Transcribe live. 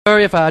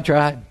if I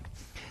tried.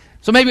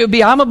 So maybe it would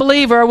be, I'm a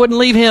believer, I wouldn't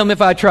leave him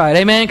if I tried.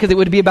 Amen? Because it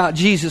would be about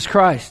Jesus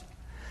Christ.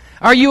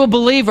 Are you a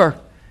believer?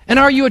 And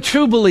are you a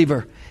true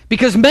believer?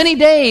 Because many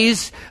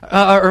days,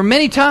 or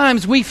many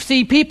times, we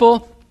see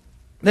people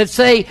that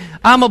say,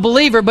 I'm a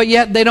believer, but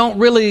yet they don't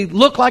really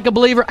look like a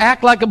believer,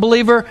 act like a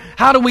believer.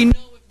 How do we know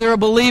if they're a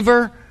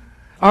believer?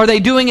 Are they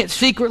doing it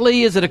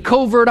secretly? Is it a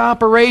covert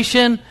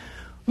operation?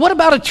 What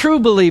about a true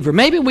believer?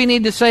 Maybe we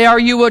need to say, are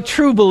you a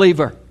true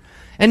believer?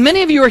 And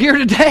many of you are here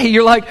today.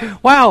 You're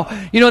like, wow,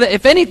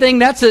 if anything,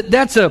 that's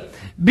a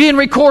being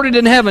recorded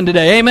in heaven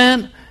today.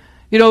 Amen?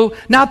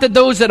 Not that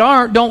those that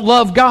aren't don't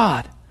love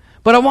God.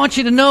 But I want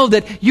you to know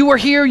that you are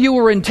here, you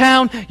are in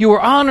town, you are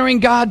honoring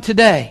God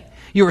today.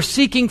 You are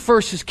seeking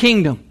first His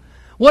kingdom.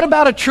 What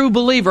about a true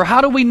believer?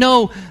 How do we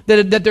know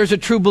that there's a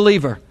true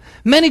believer?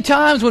 Many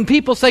times when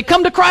people say,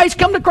 come to Christ,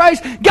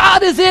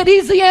 God is it,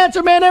 He's the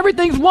answer, man,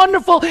 everything's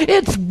wonderful,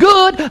 it's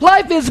good,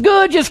 life is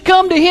good, just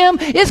come to Him,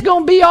 it's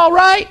going to be all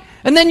right.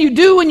 And then you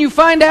do and you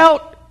find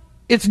out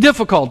it's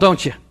difficult,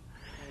 don't you?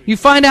 You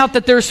find out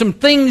that there's some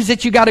things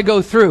that you got to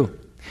go through.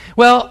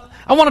 Well,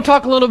 I want to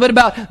talk a little bit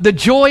about the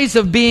joys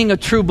of being a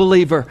true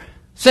believer.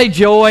 Say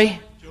joy.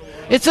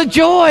 It's a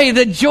joy,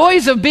 the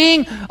joys of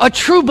being a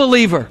true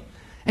believer.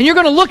 And you're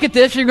going to look at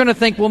this, you're going to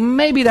think, well,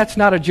 maybe that's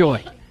not a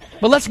joy.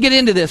 But let's get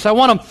into this. I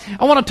want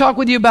to talk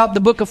with you about the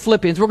book of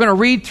Philippians. We're going to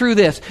read through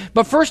this.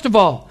 But first of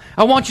all,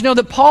 I want you to know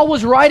that Paul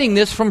was writing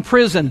this from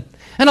prison.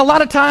 And a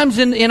lot of times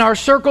in our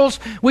circles,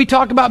 we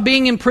talk about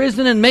being in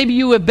prison, and maybe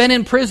you have been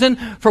in prison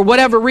for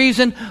whatever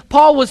reason.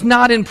 Paul was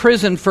not in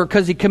prison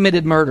because he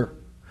committed murder.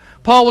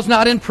 Paul was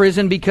not in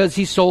prison because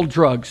he sold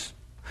drugs.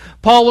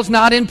 Paul was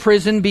not in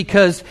prison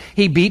because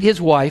he beat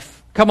his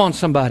wife. Come on,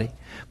 somebody.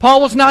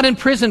 Paul was not in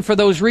prison for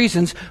those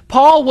reasons.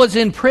 Paul was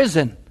in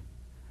prison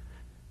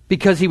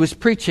because he was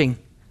preaching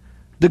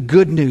the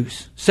good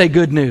news. Say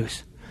good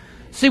news.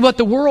 See, what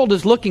the world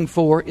is looking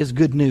for is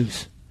good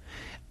news.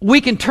 We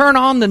can turn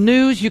on the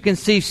news, you can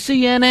see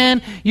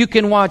CNN, you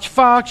can watch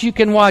Fox, you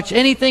can watch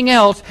anything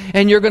else,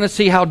 and you're going to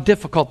see how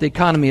difficult the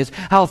economy is,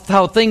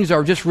 how things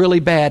are just really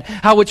bad,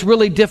 how it's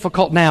really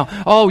difficult now.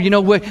 Oh,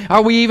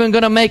 are we even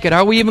going to make it?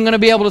 Are we even going to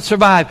be able to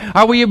survive?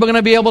 Are we even going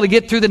to be able to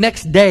get through the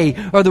next day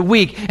or the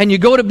week? And you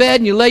go to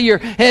bed and you lay your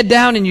head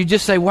down and you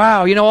just say,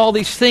 wow, all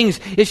these things,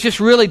 it's just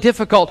really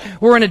difficult.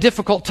 We're in a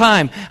difficult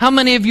time. How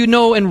many of you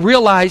know and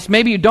realize,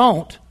 maybe you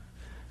don't,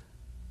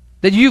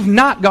 that you've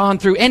not gone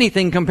through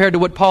anything compared to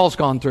what Paul's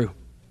gone through?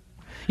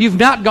 You've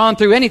not gone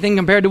through anything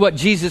compared to what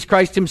Jesus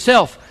Christ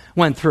Himself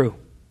went through.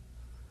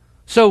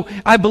 So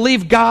I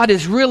believe God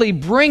is really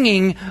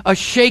bringing a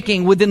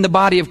shaking within the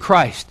body of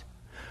Christ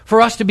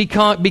for us to be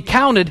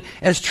counted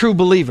as true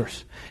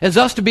believers, as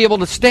us to be able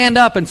to stand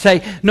up and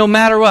say, no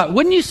matter what.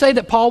 Wouldn't you say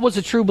that Paul was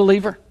a true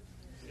believer?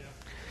 Yeah.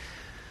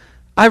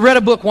 I read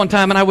a book one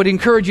time, and I would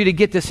encourage you to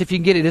get this if you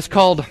can get it. It's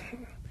called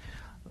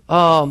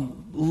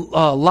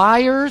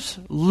Liars,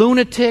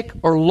 Lunatic,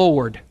 or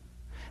Lord.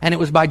 And it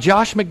was by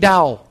Josh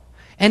McDowell.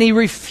 And he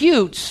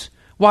refutes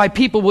why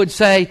people would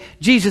say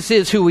Jesus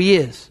is who He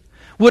is.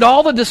 Would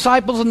all the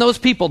disciples and those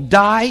people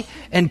die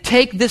and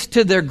take this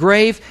to their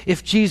grave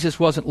if Jesus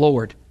wasn't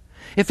Lord?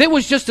 If it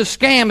was just a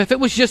scam, if it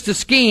was just a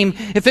scheme,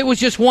 if it was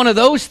just one of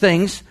those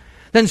things,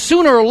 then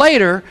sooner or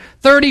later,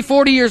 30,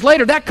 40 years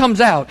later, that comes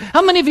out.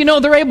 How many of you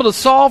know they're able to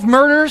solve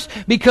murders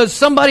because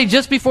somebody,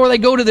 just before they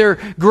go to their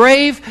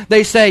grave,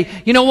 they say,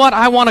 you know what,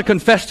 I want to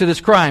confess to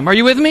this crime. Are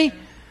you with me?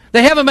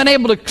 They haven't been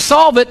able to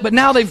solve it, but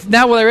now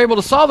they're able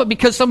to solve it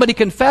because somebody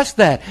confessed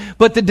that.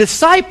 But the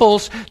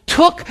disciples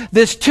took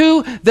this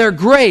to their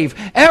grave.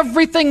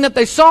 Everything that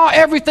they saw,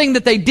 everything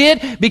that they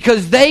did,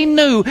 because they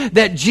knew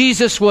that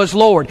Jesus was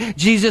Lord.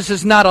 Jesus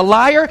is not a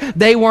liar.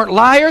 They weren't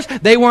liars.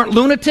 They weren't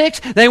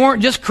lunatics. They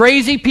weren't just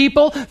crazy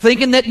people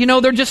thinking that,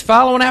 they're just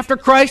following after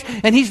Christ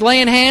and He's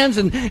laying hands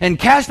and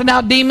casting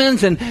out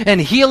demons and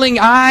healing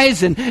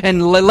eyes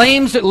and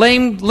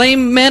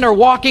lame men are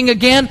walking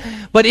again.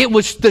 But it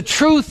was the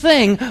true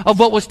thing of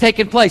what was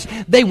taking place.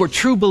 They were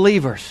true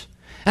believers.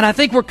 And I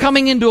think we're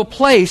coming into a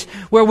place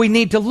where we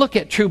need to look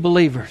at true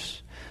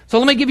believers. So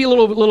let me give you a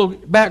little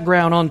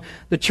background on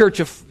the church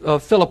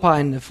of Philippi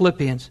and the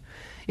Philippians.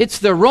 It's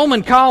the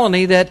Roman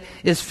colony that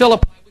is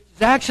Philippi, which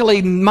is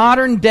actually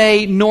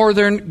modern-day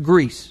northern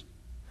Greece.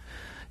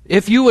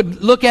 If you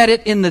would look at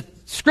it in the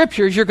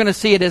Scriptures, you're going to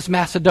see it as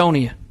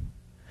Macedonia.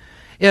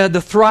 It's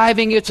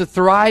a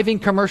thriving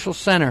commercial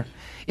center.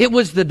 It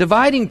was the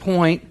dividing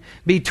point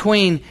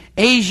between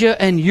Asia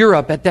and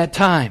Europe at that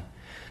time.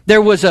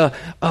 There was a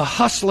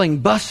hustling,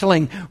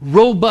 bustling,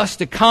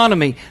 robust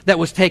economy that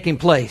was taking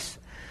place.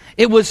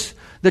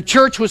 The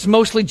church was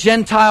mostly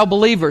Gentile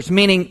believers,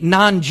 meaning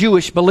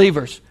non-Jewish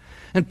believers.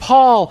 And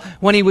Paul,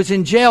 when he was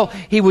in jail,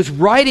 he was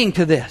writing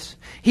to this.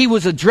 He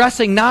was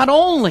addressing not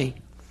only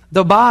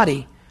the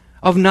body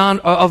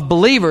of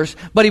believers,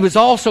 but he was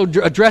also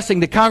addressing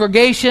the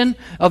congregation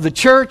of the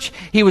church.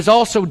 He was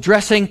also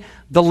addressing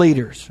the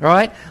leaders. All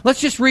right? Let's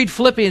just read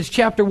Philippians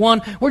chapter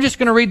 1. We're just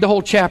going to read the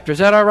whole chapter. Is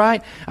that all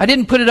right? I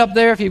didn't put it up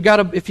there. If you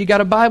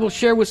got a Bible,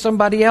 share with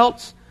somebody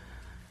else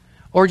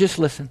or just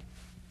listen.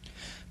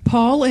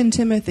 Paul and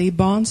Timothy,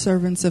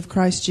 bondservants of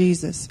Christ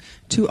Jesus,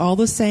 to all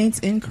the saints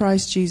in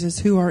Christ Jesus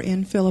who are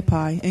in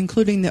Philippi,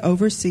 including the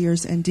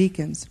overseers and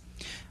deacons.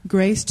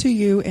 Grace to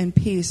you and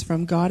peace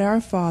from God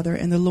our Father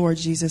and the Lord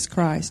Jesus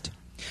Christ.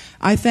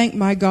 I thank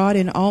my God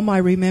in all my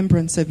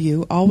remembrance of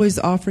you, always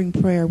offering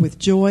prayer with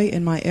joy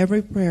in my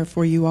every prayer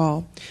for you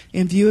all,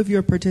 in view of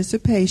your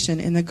participation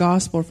in the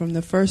gospel from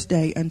the first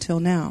day until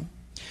now.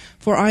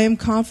 For I am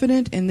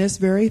confident in this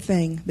very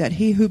thing, that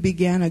he who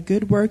began a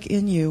good work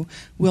in you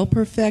will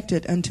perfect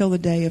it until the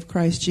day of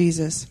Christ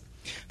Jesus.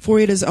 For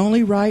it is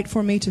only right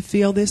for me to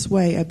feel this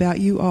way about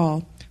you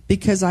all,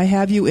 because I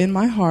have you in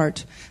my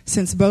heart,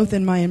 since both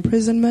in my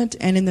imprisonment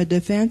and in the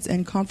defense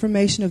and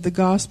confirmation of the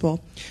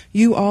gospel,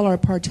 you all are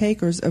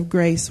partakers of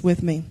grace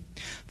with me.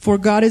 For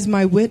God is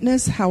my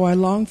witness, how I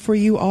long for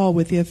you all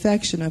with the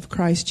affection of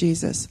Christ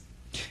Jesus.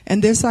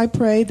 And this I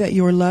pray, that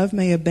your love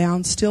may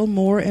abound still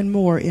more and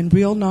more in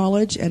real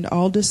knowledge and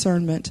all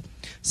discernment,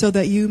 so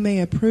that you may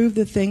approve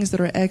the things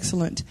that are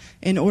excellent,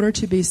 in order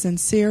to be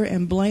sincere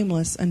and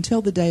blameless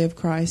until the day of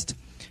Christ,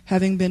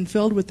 having been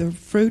filled with the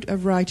fruit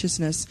of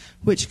righteousness,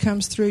 which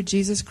comes through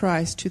Jesus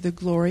Christ to the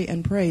glory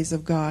and praise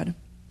of God.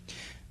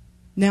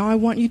 Now I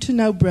want you to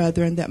know,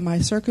 brethren, that my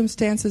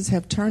circumstances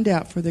have turned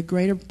out for the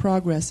greater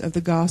progress of the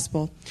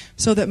gospel,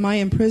 so that my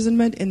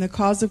imprisonment in the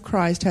cause of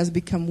Christ has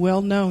become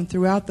well known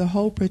throughout the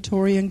whole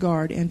Praetorian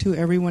Guard and to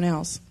everyone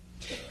else,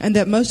 and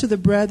that most of the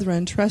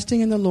brethren,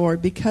 trusting in the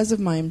Lord because of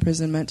my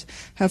imprisonment,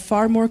 have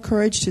far more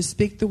courage to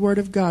speak the word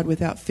of God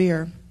without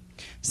fear.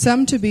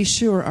 Some, to be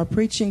sure, are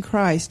preaching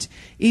Christ,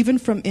 even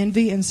from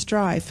envy and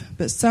strife,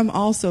 but some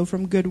also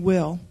from good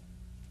will.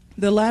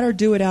 The latter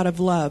do it out of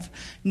love,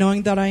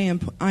 knowing that I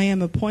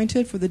am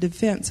appointed for the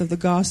defense of the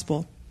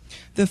gospel.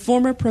 The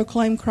former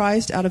proclaim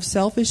Christ out of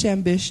selfish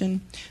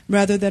ambition,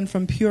 rather than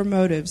from pure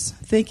motives,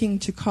 thinking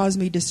to cause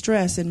me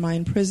distress in my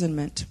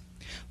imprisonment.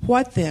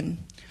 What then?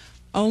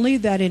 Only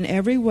that in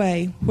every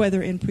way,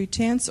 whether in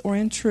pretense or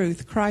in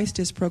truth, Christ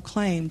is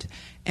proclaimed,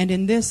 and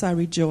in this I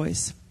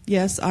rejoice.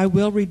 Yes, I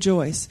will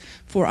rejoice,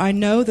 for I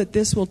know that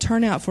this will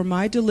turn out for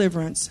my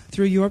deliverance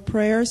through your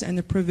prayers and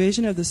the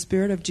provision of the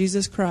Spirit of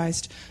Jesus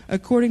Christ,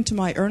 according to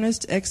my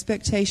earnest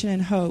expectation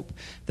and hope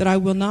that I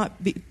will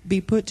not be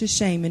put to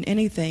shame in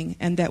anything,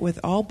 and that with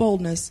all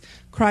boldness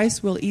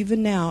Christ will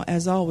even now,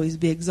 as always,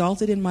 be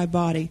exalted in my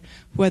body,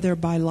 whether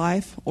by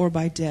life or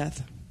by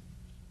death.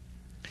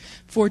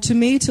 For to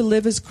me to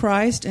live is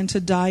Christ, and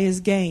to die is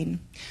gain.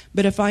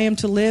 But if I am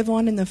to live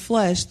on in the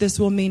flesh, this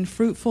will mean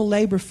fruitful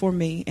labor for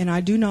me, and I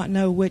do not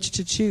know which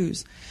to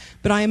choose.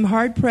 But I am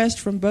hard-pressed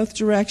from both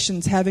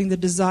directions, having the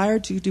desire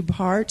to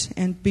depart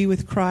and be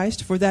with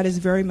Christ, for that is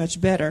very much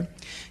better.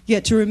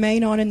 Yet to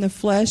remain on in the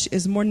flesh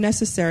is more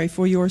necessary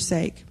for your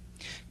sake.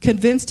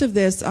 Convinced of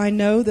this, I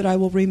know that I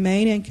will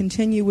remain and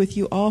continue with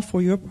you all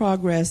for your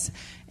progress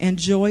and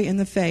joy in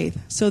the faith,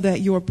 so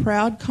that your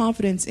proud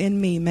confidence in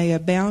me may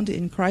abound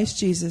in Christ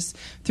Jesus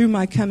through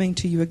my coming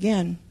to you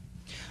again.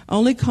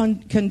 Only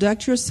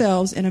conduct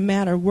yourselves in a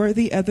manner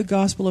worthy of the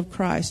gospel of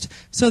Christ,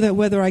 so that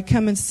whether I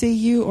come and see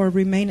you or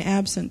remain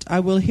absent, I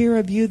will hear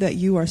of you that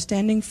you are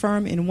standing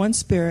firm in one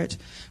spirit,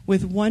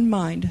 with one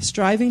mind,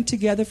 striving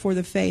together for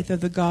the faith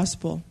of the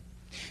gospel.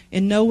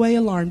 In no way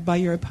alarmed by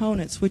your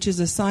opponents, which is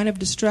a sign of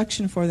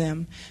destruction for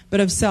them, but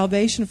of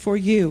salvation for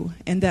you,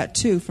 and that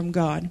too from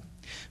God.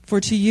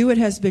 For to you it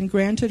has been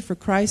granted for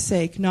Christ's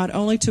sake not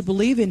only to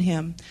believe in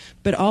him,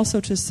 but also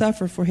to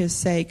suffer for his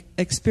sake,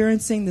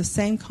 experiencing the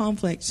same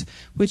conflicts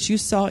which you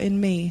saw in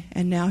me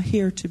and now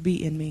hear to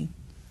be in me.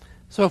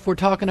 So if we're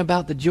talking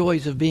about the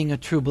joys of being a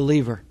true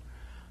believer,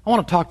 I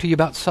want to talk to you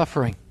about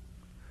suffering.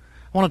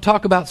 I want to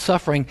talk about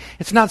suffering.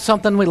 It's not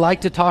something we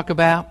like to talk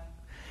about.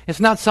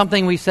 It's not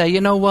something we say,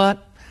 you know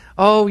what?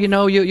 Oh,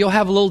 you'll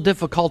have a little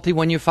difficulty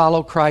when you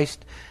follow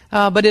Christ,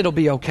 but it'll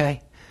be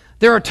okay.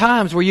 There are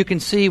times where you can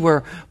see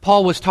where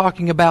Paul was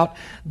talking about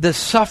the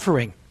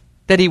suffering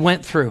that he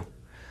went through,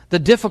 the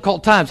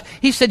difficult times.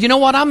 He said, you know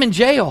what? I'm in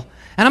jail,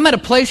 and I'm at a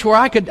place where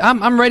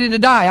I'm ready to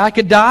die. I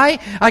could die,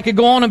 I could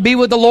go on and be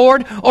with the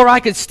Lord, or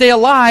I could stay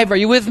alive. Are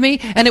you with me?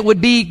 And it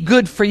would be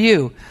good for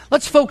you.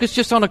 Let's focus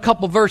just on a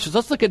couple verses.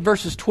 Let's look at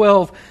verses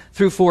 12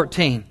 through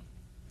 14.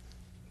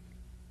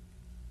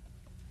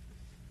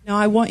 Now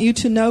I want you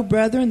to know,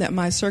 brethren, that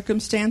my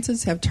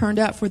circumstances have turned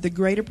out for the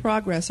greater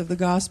progress of the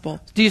gospel.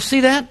 Do you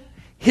see that?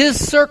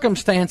 His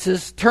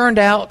circumstances turned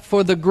out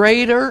for the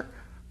greater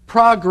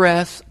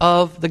progress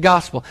of the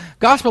gospel.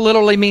 Gospel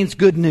literally means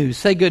good news.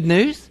 Say good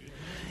news.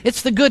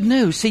 It's the good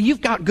news. See, you've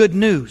got good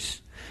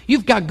news.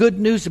 You've got good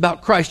news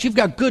about Christ. You've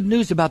got good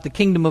news about the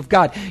kingdom of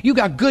God. You've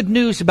got good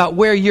news about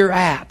where you're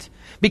at.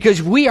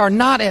 Because we are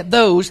not at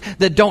those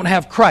that don't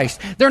have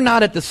Christ. They're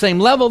not at the same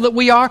level that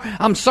we are.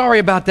 I'm sorry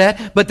about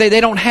that, but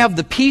they don't have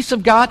the peace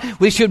of God.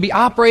 We should be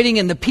operating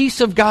in the peace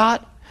of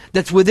God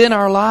that's within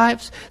our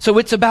lives. So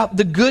it's about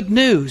the good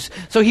news.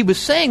 So he was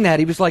saying that.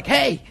 He was like,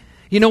 hey,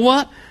 you know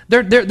what?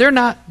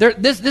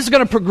 This is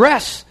going to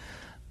progress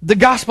the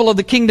gospel of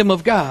the kingdom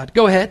of God.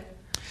 Go ahead.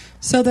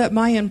 so that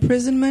my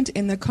imprisonment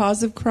in the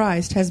cause of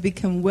Christ has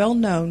become well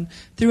known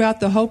throughout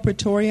the whole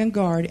Praetorian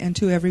Guard and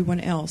to everyone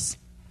else.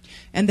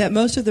 And that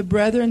most of the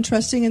brethren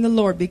trusting in the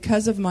Lord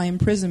because of my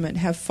imprisonment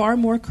have far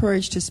more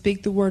courage to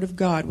speak the word of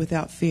God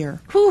without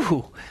fear.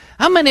 Whew.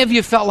 How many of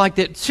you felt like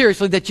that,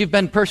 seriously, that you've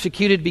been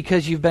persecuted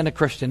because you've been a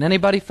Christian?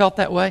 Anybody felt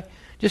that way?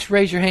 Just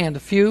raise your hand. A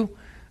few?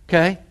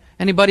 Okay.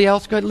 Anybody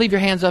else? Go ahead, leave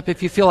your hands up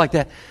if you feel like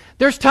that.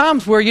 There's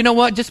times where, you know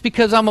what, just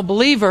because I'm a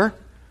believer,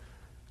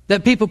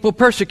 that people will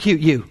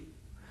persecute you.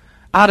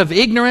 Out of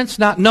ignorance,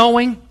 not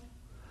knowing,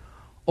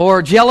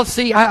 or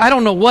jealousy. I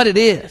don't know what it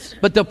is,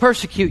 but they'll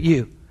persecute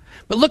you.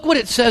 But look what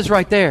it says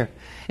right there.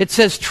 It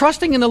says,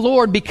 trusting in the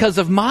Lord because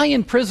of my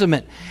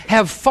imprisonment,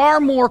 have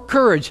far more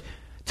courage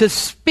to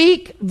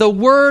speak the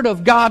word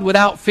of God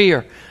without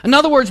fear. In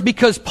other words,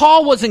 because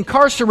Paul was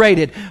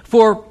incarcerated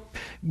for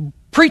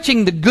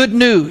preaching the good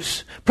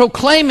news,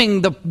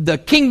 proclaiming the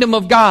kingdom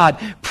of God,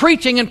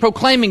 preaching and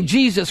proclaiming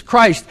Jesus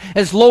Christ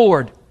as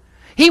Lord.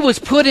 He was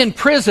put in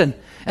prison.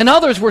 And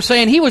others were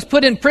saying he was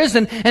put in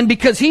prison, and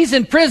because he's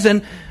in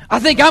prison, I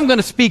think I'm going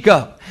to speak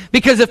up.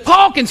 Because if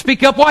Paul can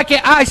speak up, why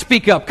can't I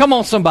speak up? Come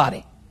on,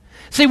 somebody.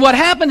 See, what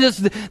happened is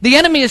the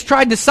enemy has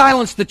tried to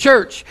silence the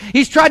church.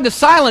 He's tried to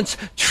silence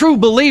true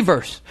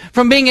believers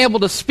from being able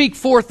to speak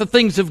forth the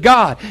things of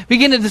God.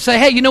 Beginning to say,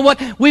 hey, you know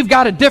what? We've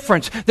got a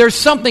difference. There's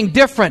something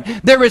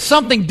different. There is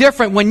something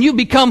different when you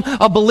become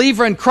a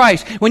believer in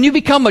Christ, when you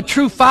become a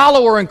true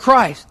follower in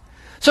Christ.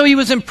 So he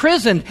was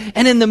imprisoned,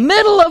 and in the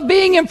middle of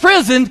being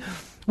imprisoned,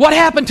 what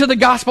happened to the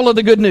gospel of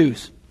the good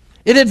news?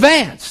 It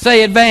advanced.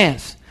 Say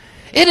advance.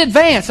 It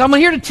advanced. I'm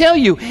here to tell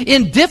you,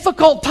 in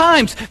difficult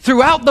times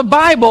throughout the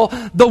Bible,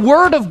 the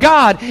Word of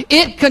God,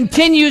 it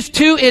continues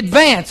to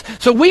advance.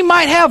 So we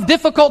might have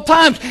difficult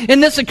times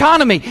in this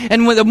economy.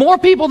 And with the more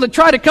people that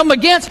try to come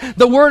against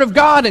the Word of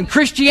God and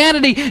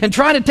Christianity and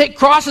try to take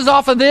crosses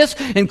off of this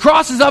and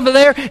crosses over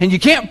there, and you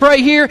can't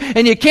pray here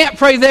and you can't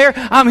pray there,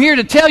 I'm here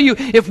to tell you,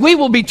 if we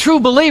will be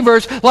true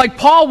believers like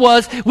Paul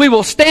was, we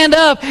will stand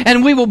up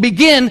and we will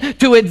begin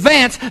to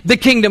advance the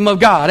kingdom of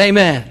God.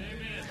 Amen.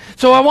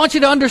 So I want you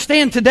to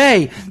understand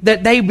today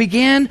that they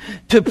began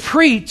to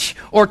preach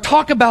or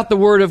talk about the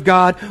Word of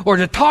God or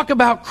to talk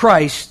about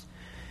Christ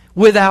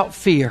without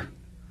fear.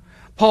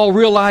 Paul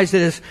realized that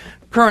his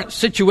current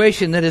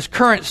situation, that his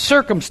current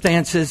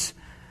circumstances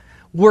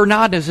were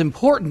not as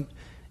important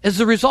as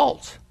the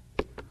results.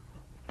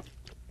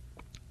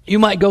 You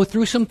might go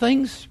through some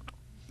things,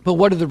 but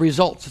what are the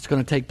results that's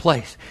going to take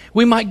place?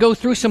 We might go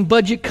through some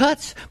budget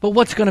cuts, but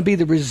what's going to be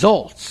the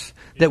results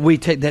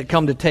that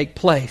come to take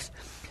place?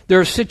 There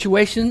are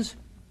situations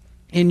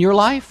in your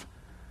life.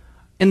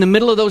 In the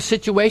middle of those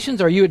situations,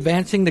 are you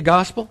advancing the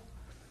gospel?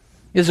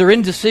 Is there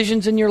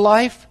indecisions in your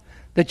life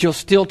that you'll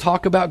still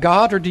talk about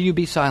God, or do you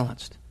be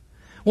silenced?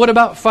 What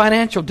about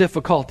financial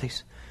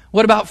difficulties?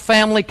 What about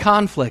family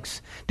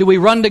conflicts? Do we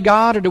run to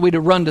God, or do we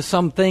run to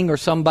something or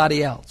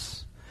somebody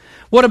else?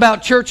 What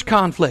about church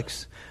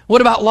conflicts?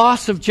 What about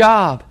loss of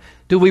job?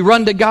 Do we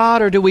run to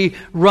God, or do we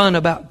run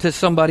to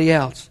somebody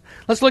else?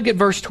 Let's look at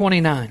verse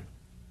 29.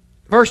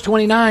 Verse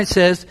 29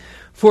 says,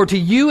 for to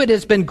you it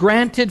has been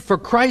granted for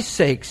Christ's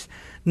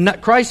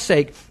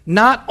sake,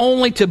 not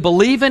only to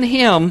believe in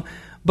Him,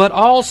 but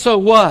also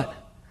what?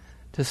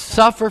 To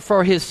suffer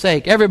for His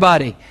sake.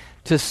 Everybody,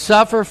 to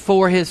suffer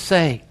for His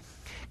sake.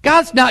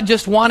 God's not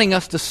just wanting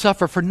us to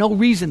suffer for no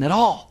reason at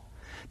all.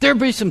 There'll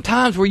be some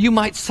times where you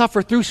might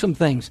suffer through some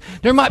things.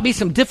 There might be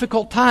some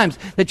difficult times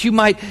that you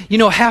might,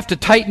 have to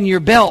tighten your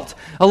belt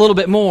a little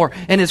bit more,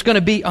 and it's going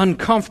to be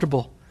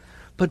uncomfortable.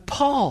 But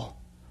Paul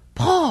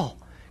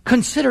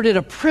considered it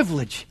a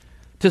privilege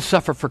to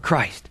suffer for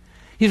Christ.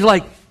 He's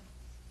like,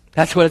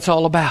 that's what it's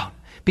all about.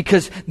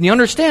 Because you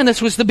understand,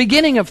 this was the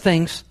beginning of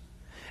things.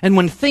 And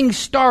when things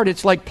start,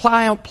 it's like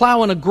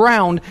plowing a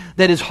ground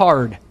that is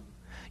hard.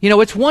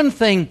 It's one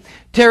thing,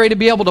 Terry, to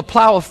be able to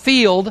plow a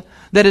field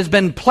that has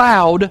been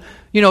plowed,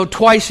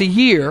 twice a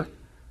year.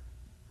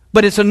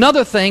 But it's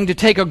another thing to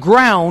take a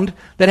ground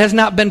that has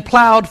not been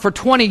plowed for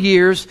 20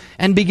 years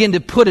and begin to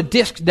put a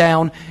disc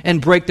down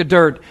and break the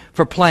dirt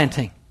for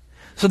planting.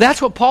 So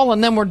that's what Paul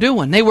and them were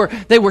doing. They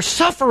were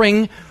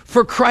suffering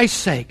for Christ's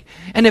sake.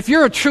 And if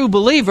you're a true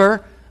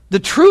believer, the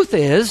truth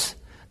is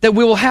that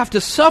we will have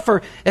to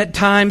suffer at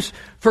times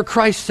for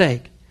Christ's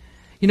sake.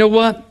 You know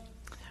what?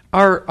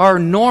 Our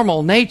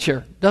normal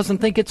nature doesn't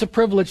think it's a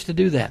privilege to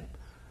do that.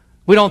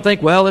 We don't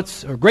think, well,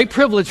 it's a great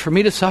privilege for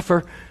me to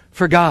suffer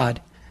for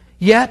God.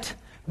 Yet,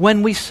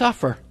 when we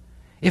suffer,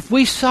 if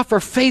we suffer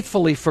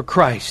faithfully for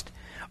Christ,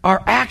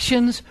 our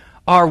actions,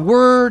 our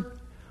word,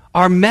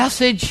 our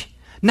message,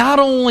 not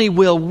only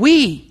will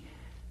we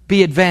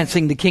be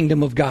advancing the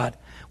kingdom of God,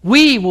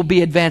 We will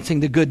be advancing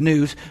the good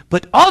news,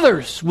 but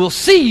others will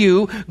see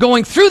you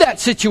going through that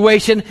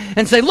situation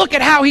and say, look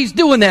at how he's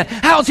doing that.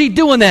 How's he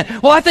doing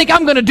that? Well, I think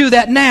I'm going to do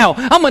that now.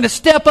 I'm going to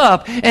step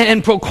up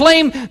and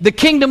proclaim the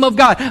kingdom of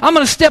God. I'm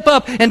going to step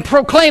up and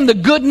proclaim the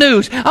good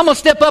news. I'm going to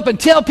step up and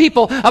tell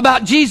people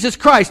about Jesus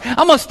Christ.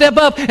 I'm going to step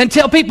up and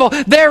tell people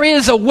there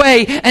is a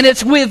way, and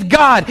it's with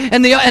God.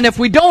 And if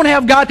we don't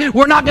have God,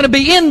 we're not going to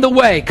be in the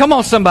way. Come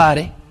on,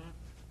 somebody.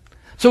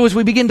 So as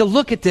we begin to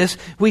look at this,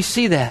 we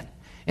see that.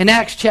 In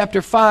Acts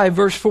chapter 5,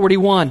 verse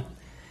 41,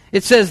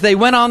 it says, they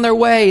went on their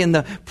way in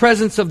the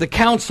presence of the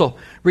council,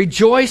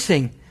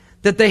 rejoicing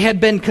that they had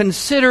been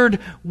considered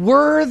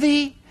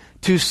worthy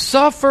to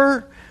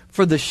suffer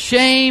for the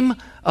shame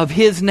of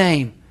his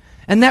name.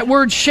 And that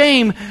word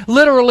shame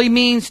literally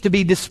means to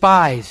be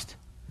despised.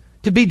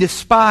 To be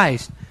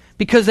despised.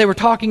 Because they were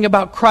talking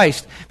about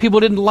Christ. People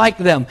didn't like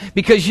them.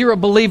 Because you're a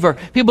believer,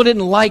 people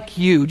didn't like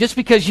you. Just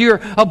because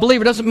you're a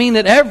believer doesn't mean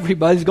that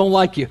everybody's going to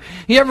like you.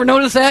 You ever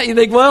notice that? You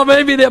think, well,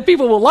 maybe the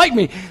people will like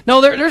me.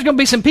 No, there's going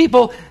to be some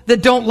people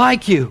that don't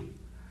like you.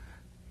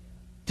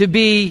 To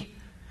be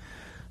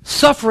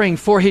suffering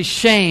for his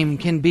shame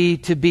can be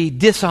to be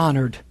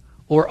dishonored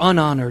or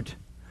unhonored.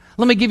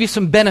 Let me give you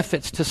some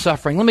benefits to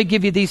suffering. Let me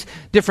give you these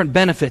different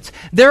benefits.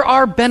 There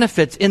are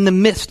benefits in the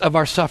midst of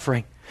our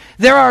suffering.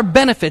 There are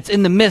benefits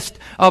in the midst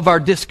of our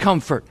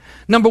discomfort.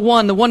 Number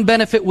one, the one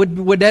benefit would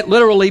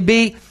literally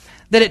be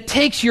that it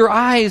takes your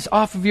eyes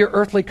off of your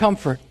earthly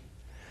comfort.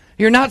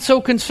 You're not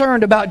so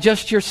concerned about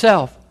just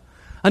yourself.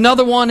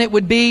 Another one, it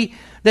would be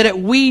that it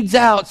weeds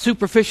out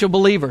superficial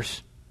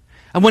believers.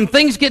 And when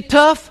things get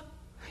tough,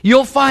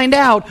 you'll find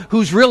out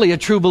who's really a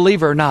true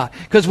believer or not.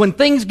 Because when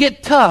things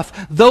get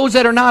tough, those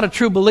that are not a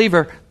true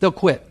believer, they'll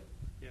quit.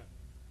 Yeah.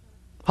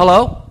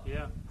 Hello?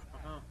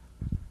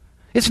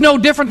 It's no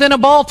different than a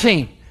ball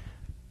team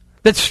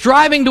that's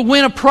striving to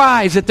win a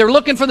prize, that they're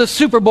looking for the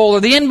Super Bowl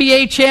or the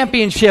NBA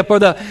championship or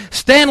the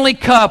Stanley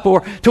Cup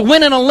or to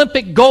win an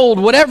Olympic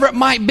gold, whatever it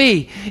might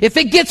be. If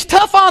it gets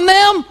tough on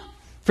them,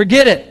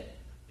 forget it.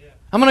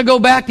 I'm going to go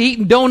back to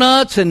eating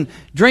donuts and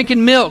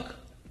drinking milk.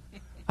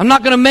 I'm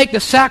not going to make the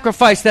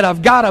sacrifice that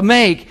I've got to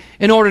make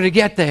in order to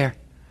get there.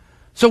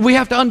 So we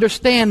have to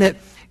understand that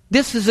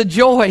this is a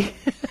joy.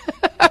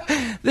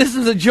 This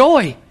is a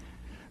joy.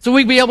 So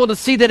we'd be able to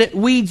see that it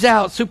weeds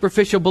out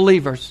superficial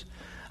believers.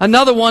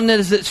 Another one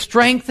is it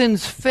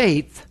strengthens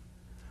faith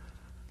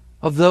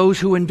of those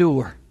who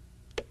endure.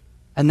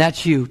 And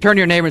that's you. Turn to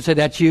your neighbor and say,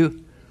 that's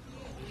you.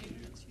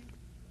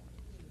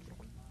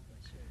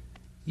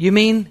 You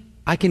mean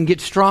I can get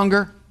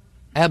stronger?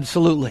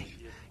 Absolutely.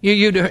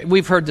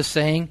 We've heard the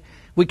saying.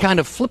 We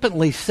kind of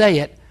flippantly say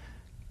it.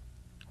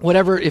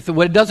 Whatever, if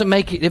it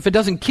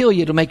doesn't kill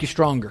you, it'll make you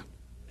stronger.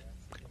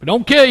 If it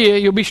don't kill you,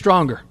 you'll be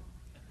stronger.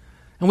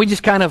 And we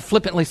just kind of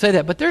flippantly say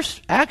that. But there's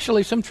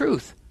actually some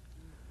truth.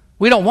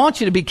 We don't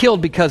want you to be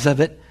killed because of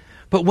it.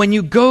 But when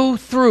you go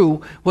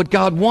through what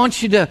God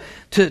wants you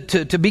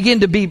to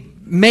begin to be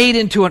made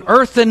into an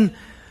earthen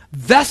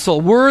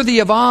vessel worthy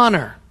of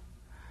honor,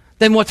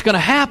 then what's going to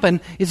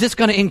happen is it's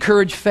going to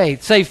encourage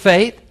faith. Say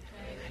faith.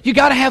 You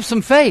got to have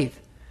some faith.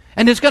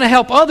 And it's going to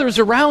help others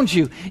around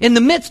you in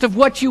the midst of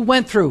what you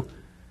went through.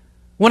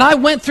 When I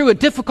went through a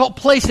difficult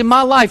place in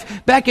my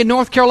life back in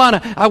North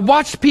Carolina, I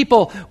watched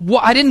people.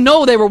 I didn't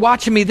know they were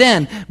watching me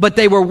then, but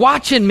they were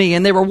watching me,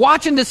 and they were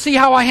watching to see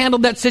how I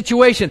handled that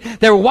situation.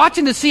 They were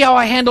watching to see how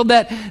I handled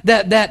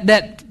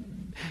that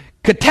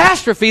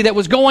catastrophe that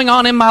was going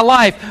on in my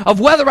life,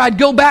 of whether I'd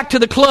go back to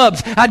the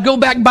clubs, I'd go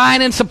back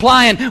buying and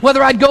supplying,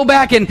 whether I'd go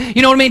back and,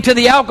 to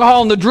the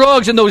alcohol and the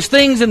drugs and those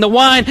things and the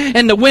wine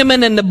and the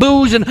women and the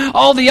booze and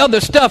all the other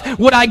stuff.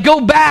 Would I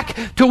go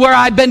back to where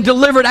I'd been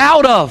delivered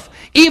out of?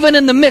 Even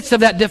in the midst of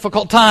that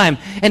difficult time.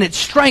 And it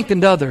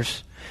strengthened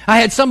others.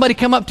 I had somebody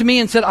come up to me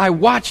and said, I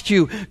watched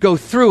you go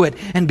through it.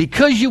 And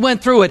because you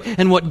went through it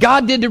and what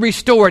God did to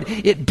restore it,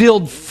 it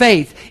built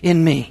faith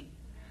in me.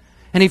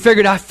 And I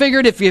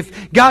figured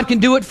if God can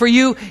do it for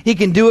you, He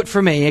can do it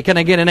for me. Can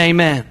I get an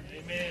amen?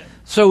 Amen.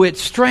 So it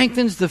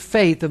strengthens the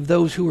faith of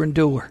those who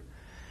endure.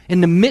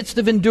 In the midst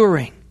of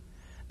enduring,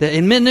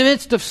 in the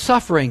midst of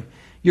suffering,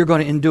 you're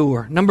going to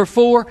endure. Number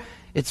 4,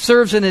 it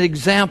serves as an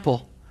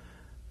example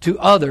to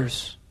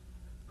others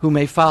who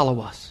may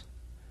follow us.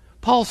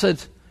 Paul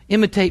says,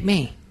 imitate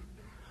me.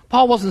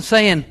 Paul wasn't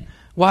saying,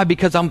 why?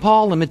 Because I'm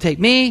Paul, imitate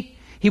me.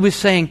 He was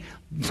saying,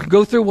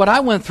 go through what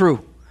I went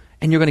through,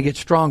 and you're going to get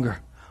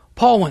stronger.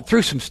 Paul went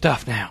through some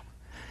stuff now.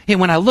 And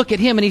when I look at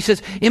him and he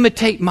says,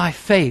 imitate my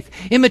faith.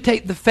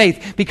 Imitate the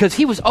faith, because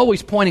he was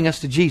always pointing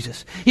us to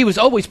Jesus. He was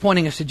always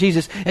pointing us to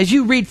Jesus. As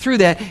you read through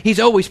that, he's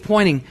always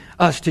pointing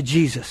us to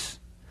Jesus.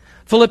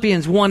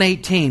 Philippians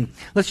 1:18.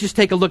 Let's just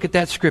take a look at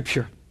that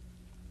scripture.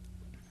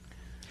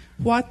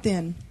 What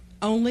then?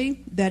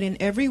 Only that in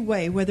every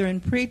way, whether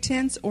in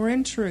pretense or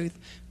in truth,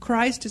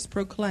 Christ is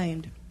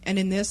proclaimed, and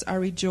in this I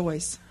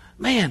rejoice.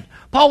 Man,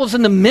 Paul was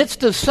in the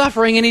midst of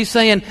suffering, and he's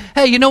saying,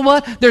 hey, you know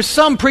what? There's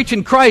some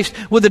preaching Christ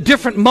with a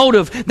different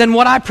motive than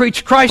what I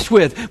preach Christ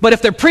with. But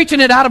if they're preaching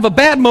it out of a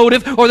bad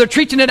motive or they're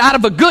preaching it out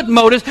of a good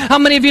motive, how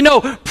many of you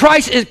know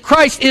Christ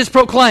is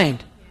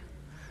proclaimed?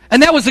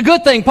 And that was a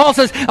good thing. Paul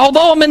says,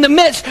 although I'm in the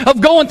midst of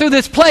going through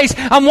this place,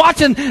 I'm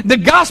watching the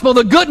gospel,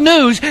 the good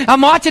news, I'm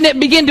watching it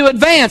begin to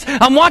advance.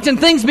 I'm watching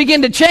things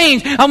begin to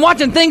change. I'm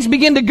watching things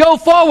begin to go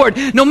forward.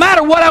 No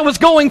matter what I was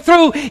going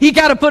through, he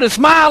got to put a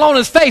smile on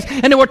his face.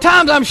 And there were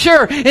times, I'm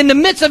sure, in the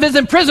midst of his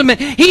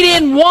imprisonment, he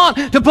didn't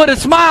want to put a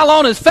smile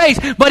on his face,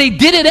 but he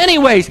did it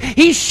anyways.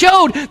 He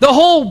showed the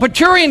whole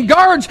Praetorian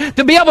guards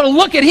to be able to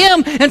look at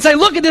him and say,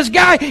 look at this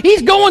guy,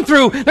 he's going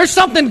through. There's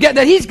something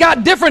that he's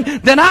got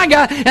different than I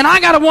got, and I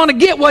got to want to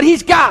get what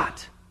he's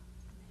got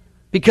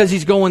because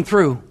he's going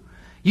through.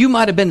 You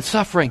might have been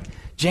suffering.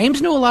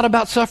 James knew a lot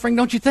about suffering,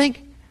 don't you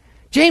think?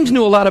 James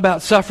knew a lot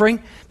about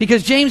suffering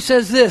because James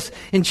says this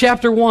in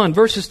chapter 1,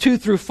 verses 2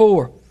 through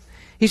 4.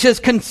 He says,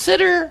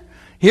 consider,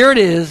 here it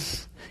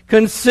is,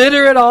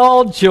 consider it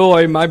all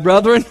joy, my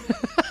brethren.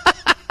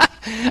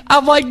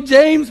 I'm like,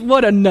 James,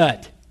 what a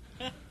nut.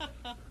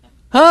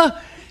 Huh?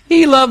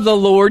 He loved the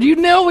Lord. You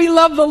know he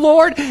loved the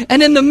Lord.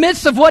 And in the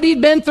midst of what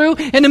he'd been through,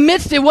 in the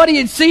midst of what he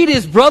had seen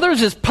his brothers,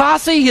 his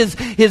posse,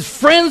 his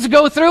friends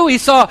go through, he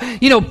saw,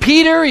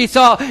 Peter, he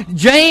saw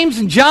James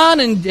and John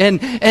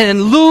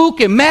and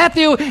Luke and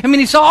Matthew. I mean,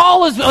 he saw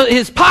all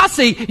his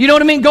posse, you know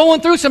what I mean,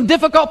 going through some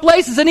difficult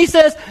places. And he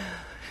says,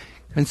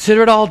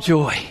 consider it all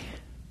joy.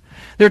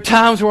 There are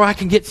times where I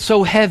can get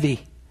so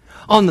heavy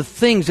on the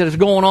things that is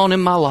going on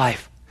in my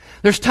life.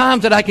 There's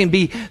times that I can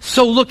be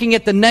so looking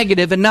at the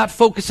negative and not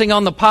focusing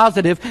on the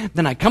positive.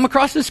 Then I come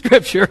across the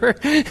scripture.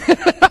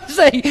 I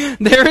say,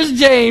 there is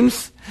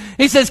James.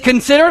 He says,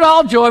 consider it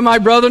all joy, my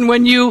brethren,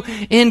 when you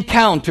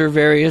encounter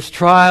various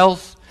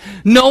trials,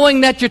 knowing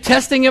that your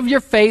testing of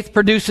your faith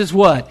produces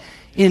what?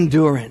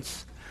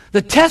 Endurance.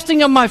 The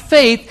testing of my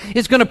faith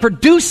is going to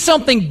produce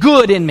something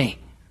good in me.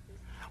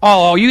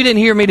 Oh, you didn't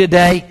hear me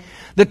today.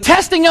 The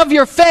testing of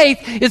your faith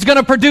is going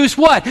to produce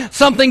what?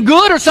 Something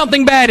good or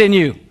something bad in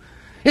you?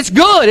 It's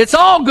good. It's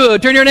all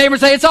good. Turn to your neighbor and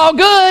say, it's all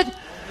good.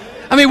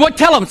 I mean, what?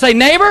 Tell them. Say,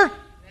 neighbor,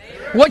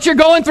 what you're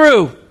going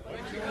through,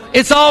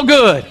 it's all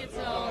good.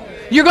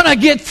 You're going to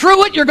get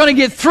through it. You're going to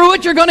get through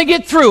it. You're going to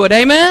get through it.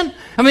 Amen?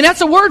 I mean,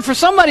 that's a word for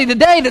somebody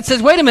today that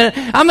says, wait a minute,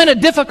 I'm in a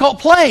difficult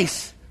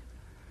place.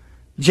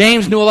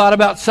 James knew a lot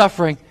about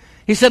suffering.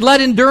 He said,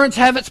 let endurance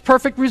have its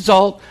perfect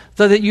result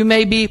so that you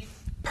may be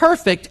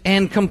perfect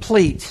and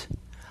complete,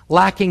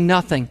 lacking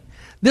nothing.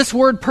 This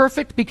word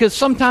perfect, because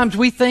sometimes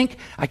we think,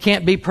 I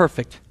can't be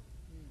perfect.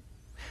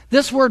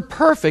 This word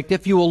perfect,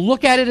 if you will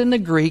look at it in the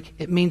Greek,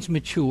 it means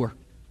mature.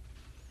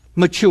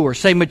 Mature.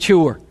 Say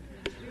mature.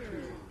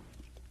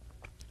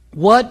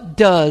 What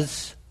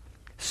does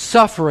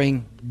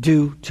suffering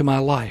do to my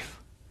life?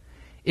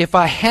 If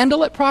I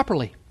handle it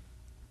properly,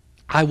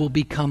 I will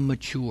become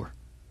mature.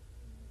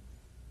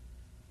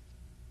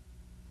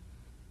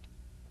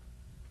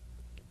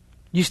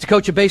 Used to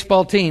coach a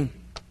baseball team.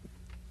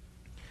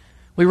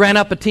 We ran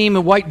up a team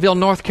in Whiteville,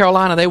 North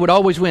Carolina. They would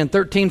always win,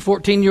 13,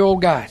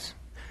 14-year-old guys.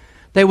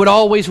 They would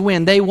always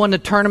win. They won the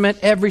tournament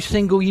every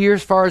single year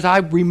as far as I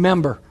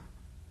remember.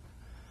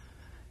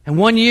 And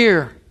one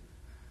year,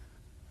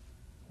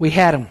 we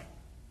had them.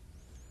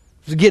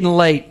 It was getting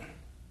late.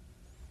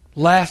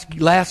 Last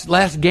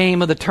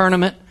game of the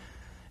tournament,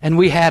 and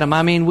we had them.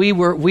 I mean, we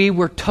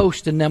were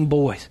toasting them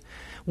boys.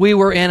 We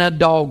were in a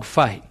dog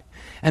fight.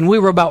 And we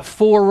were about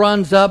 4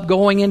 runs up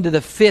going into the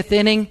 5th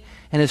inning,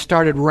 and it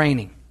started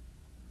raining.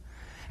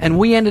 And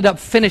we ended up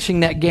finishing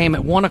that game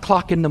at 1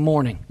 o'clock in the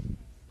morning.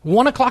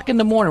 1 o'clock in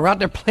the morning, we're out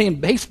there playing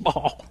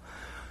baseball.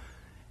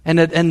 And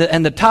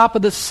the top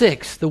of the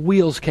 6th, the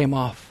wheels came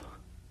off.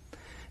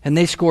 And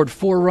they scored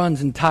 4 runs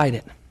and tied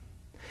it.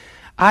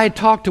 I had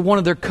talked to one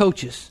of their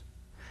coaches.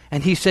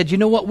 And he said, you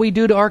know what we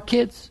do to our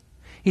kids?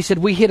 He said,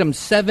 we hit them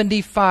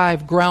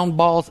 75 ground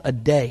balls a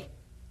day.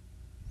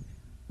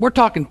 We're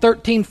talking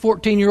 13,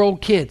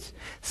 14-year-old kids.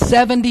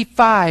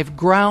 75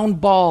 ground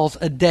balls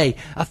a day.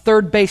 A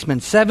third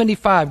baseman,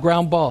 75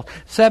 ground balls.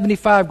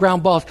 75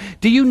 ground balls.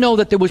 Do you know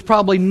that there was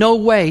probably no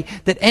way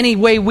that any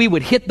way we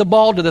would hit the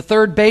ball to the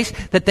third base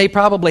that they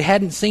probably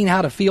hadn't seen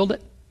how to field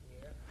it?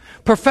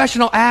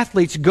 Professional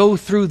athletes go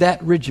through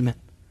that regimen.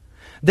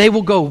 They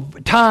will go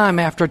time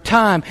after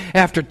time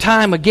after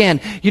time again.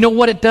 You know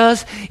what it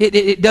does?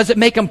 It doesn't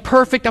make them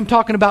perfect. I'm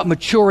talking about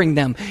maturing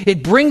them.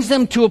 It brings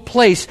them to a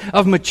place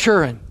of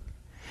maturing.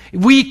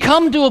 We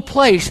come to a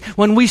place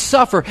when we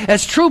suffer.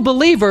 As true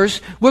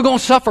believers, we're going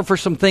to suffer for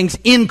some things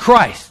in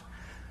Christ.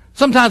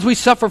 Sometimes we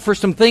suffer for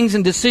some things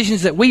and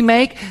decisions that we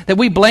make, that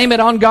we blame it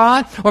on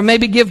God, or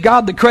maybe give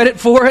God the credit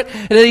for it,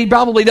 that He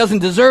probably doesn't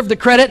deserve the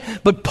credit.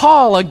 But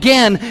Paul,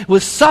 again,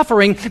 was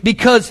suffering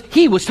because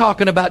he was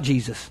talking about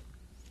Jesus.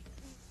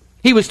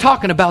 He was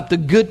talking about the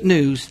good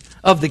news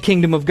of the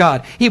kingdom of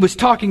God. He was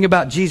talking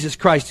about Jesus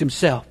Christ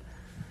Himself.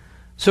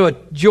 So a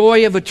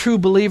joy of a true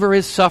believer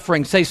is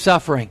suffering. Say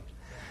suffering.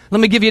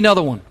 Let me give you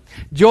another one.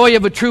 Joy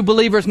of a true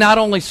believer is not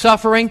only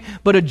suffering,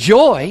 but a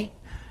joy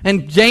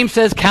And James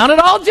says, count it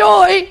all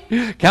joy.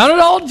 Count it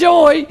all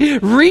joy.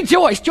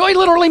 Rejoice. Joy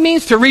literally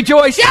means to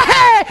rejoice.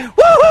 Yeah!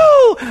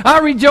 Woohoo! I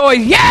rejoice.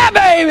 Yeah,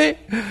 baby!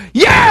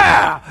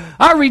 Yeah!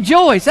 I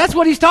rejoice. That's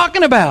what he's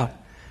talking about.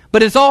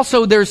 But it's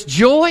also, there's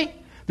joy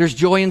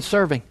in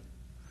serving.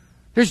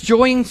 There's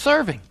joy in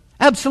serving.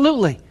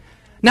 Absolutely.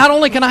 Not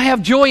only can I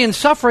have joy in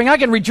suffering, I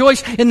can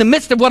rejoice in the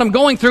midst of what I'm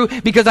going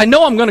through because I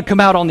know I'm going to come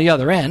out on the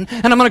other end.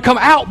 And I'm going to come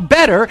out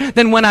better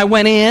than when I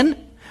went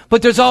in.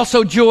 But there's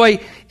also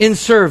joy in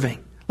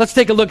serving. Let's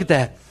take a look at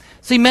that.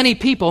 See, many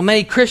people,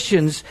 many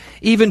Christians,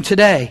 even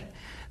today,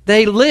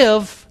 they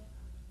live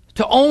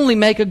to only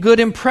make a good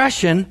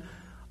impression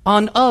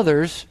on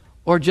others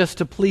or just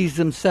to please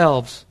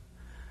themselves.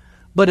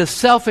 But a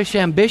selfish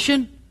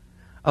ambition,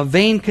 a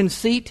vain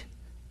conceit,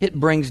 it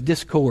brings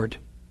discord.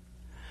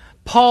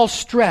 Paul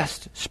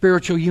stressed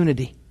spiritual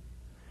unity.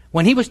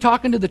 When he was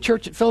talking to the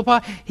church at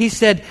Philippi, he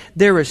said,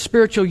 there is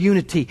spiritual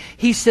unity.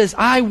 He says,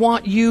 I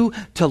want you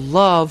to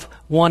love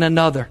one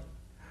another.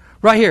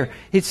 Right here,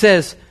 it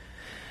says,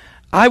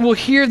 I will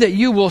hear that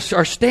you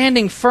are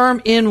standing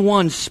firm in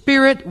one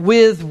spirit,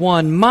 with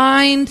one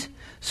mind,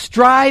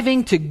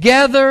 striving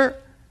together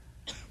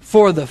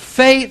for the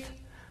faith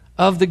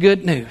of the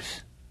good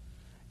news.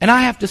 And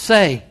I have to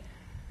say,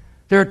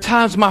 there are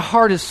times my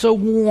heart is so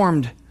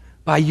warmed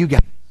by you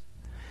guys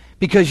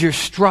because you're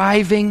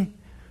striving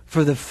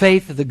for the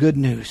faith of the good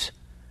news.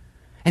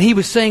 And he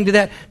was saying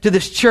to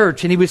this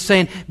church, and he was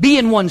saying, be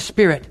in one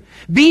spirit.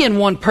 Be in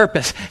one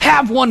purpose.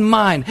 Have one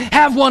mind.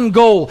 Have one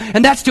goal.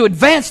 And that's to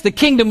advance the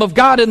kingdom of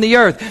God in the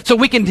earth so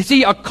we can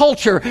see a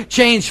culture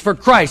change for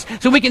Christ.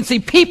 So we can see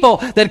people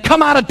that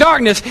come out of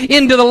darkness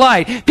into the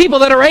light. People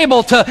that are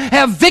able to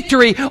have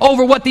victory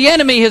over what the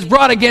enemy has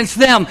brought against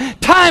them.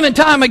 Time and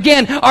time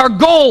again, our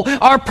goal,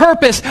 our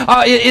purpose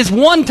is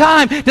one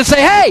time to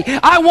say, hey,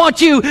 I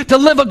want you to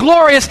live a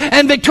glorious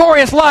and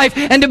victorious life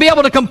and to be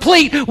able to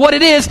complete what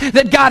it is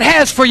that God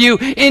has for you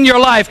in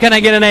your life. Can I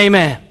get an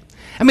amen?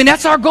 I mean,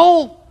 that's our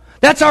goal.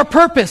 That's our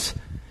purpose.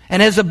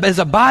 And as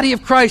a body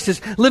of Christ,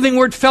 as Living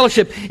Word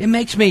Fellowship, it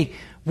makes me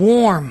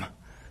warm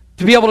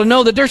to be able to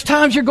know that there's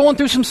times you're going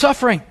through some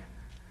suffering.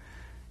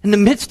 In the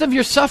midst of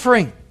your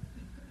suffering,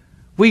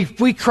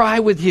 we cry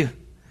with you.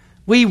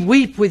 We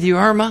weep with you,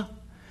 Irma.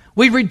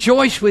 We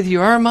rejoice with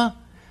you, Irma.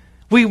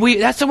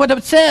 That's what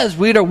it says.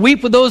 We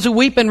weep with those who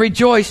weep and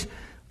rejoice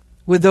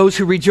with those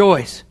who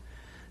rejoice.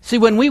 See,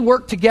 when we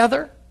work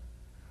together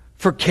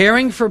for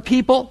caring for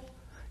people,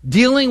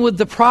 dealing with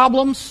the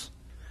problems,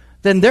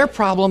 then their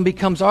problem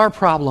becomes our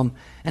problem.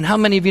 And how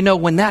many of you know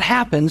when that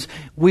happens,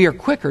 we are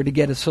quicker to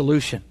get a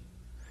solution.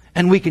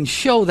 And we can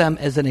show them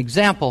as an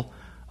example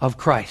of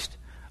Christ,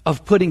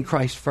 of putting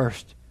Christ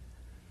first.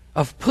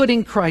 Of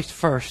putting Christ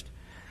first.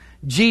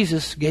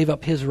 Jesus gave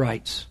up his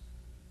rights.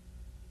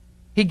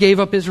 He gave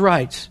up his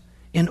rights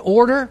in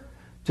order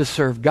to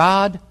serve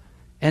God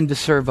and to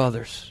serve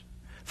others.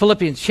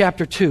 Philippians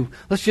chapter 2.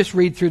 Let's just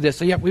read through this.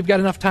 So yeah, we've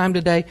got enough time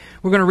today.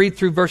 We're going to read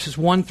through verses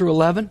 1 through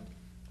 11.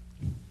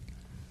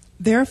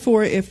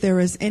 Therefore, if there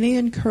is any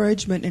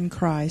encouragement in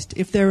Christ,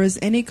 if there is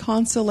any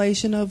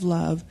consolation of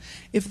love,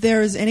 if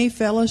there is any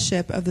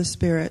fellowship of the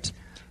Spirit,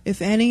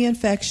 if any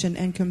affection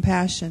and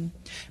compassion,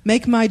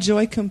 make my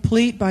joy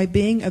complete by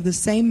being of the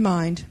same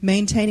mind,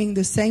 maintaining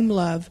the same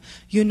love,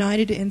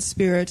 united in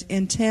spirit,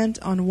 intent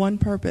on one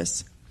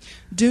purpose.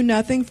 Do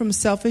nothing from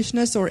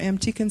selfishness or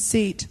empty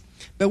conceit,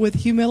 but with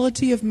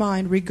humility of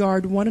mind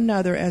regard one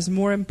another as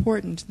more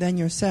important than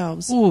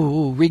yourselves.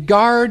 Ooh,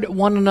 regard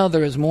one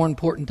another as more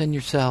important than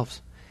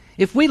yourselves.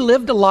 If we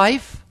lived a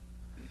life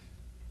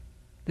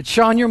that,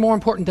 Sean, you're more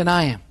important than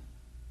I am.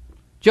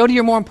 Jody,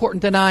 you're more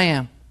important than I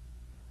am.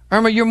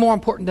 Irma, you're more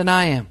important than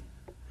I am.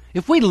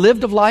 If we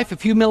lived a life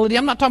of humility,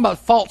 I'm not talking about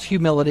false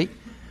humility,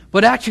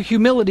 but actual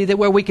humility that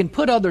where we can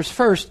put others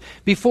first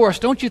before us,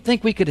 don't you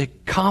think we could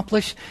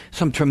accomplish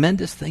some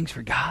tremendous things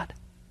for God?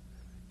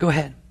 Go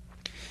ahead.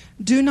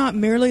 Do not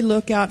merely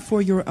look out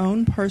for your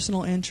own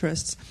personal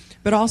interests,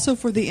 but also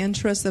for the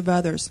interests of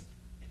others.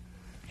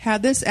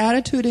 Have this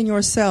attitude in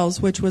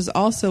yourselves, which was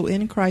also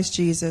in Christ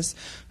Jesus,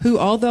 who,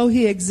 although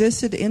he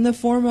existed in the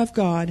form of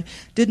God,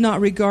 did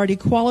not regard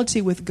equality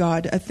with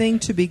God a thing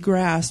to be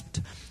grasped,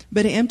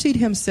 but emptied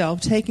himself,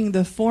 taking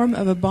the form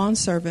of a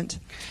bondservant,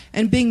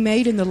 and being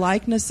made in the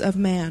likeness of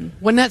man.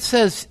 When that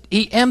says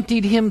he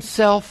emptied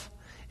himself,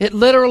 it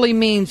literally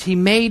means he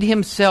made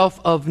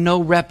himself of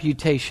no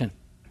reputation.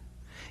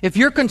 If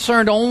you're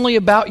concerned only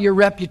about your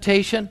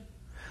reputation,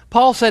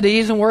 Paul said he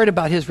isn't worried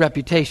about his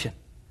reputation.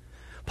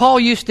 Paul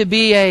used to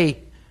be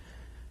a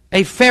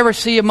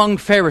Pharisee among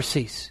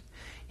Pharisees.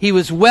 He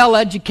was well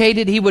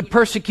educated. He would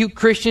persecute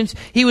Christians.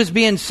 He was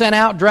being sent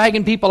out,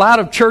 dragging people out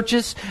of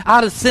churches,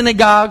 out of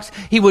synagogues.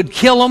 He would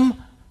kill them.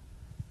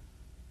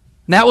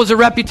 And that was a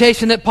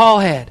reputation that Paul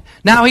had.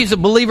 Now he's a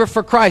believer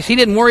for Christ. He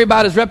didn't worry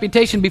about his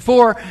reputation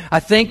before. I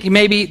think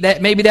maybe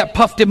that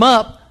puffed him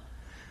up.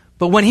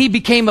 But when he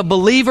became a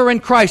believer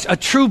in Christ, a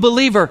true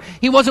believer,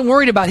 he wasn't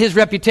worried about his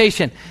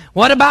reputation.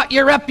 What about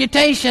your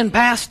reputation,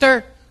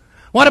 Pastor?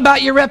 What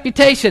about your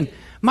reputation?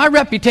 My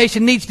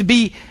reputation needs to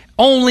be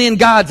only in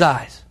God's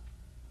eyes.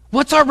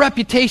 What's our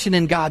reputation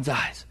in God's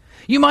eyes?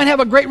 You might have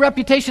a great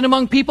reputation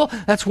among people.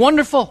 That's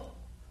wonderful.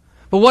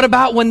 But what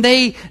about when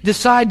they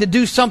decide to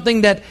do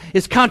something that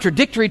is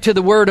contradictory to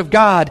the Word of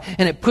God,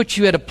 and it puts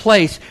you at a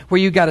place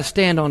where you've got to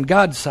stand on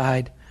God's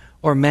side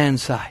or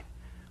man's side?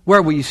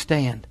 Where will you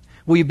stand?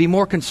 Will you be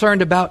more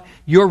concerned about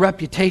your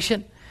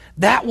reputation?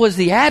 That was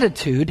the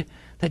attitude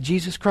that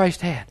Jesus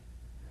Christ had.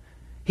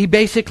 He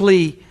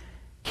basically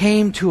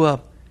came to an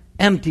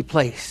empty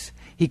place.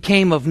 He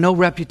came of no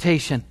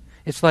reputation.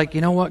 It's like,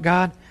 you know what,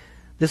 God?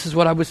 This is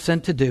what I was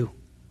sent to do,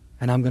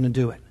 and I'm going to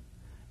do it.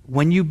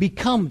 When you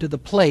become to the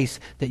place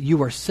that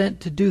you are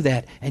sent to do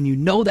that, and you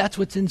know that's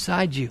what's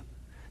inside you,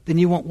 then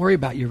you won't worry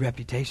about your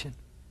reputation.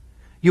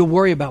 You'll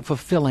worry about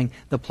fulfilling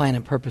the plan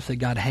and purpose that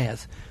God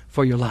has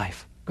for your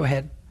life. Go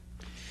ahead.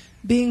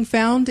 Being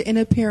found in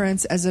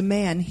appearance as a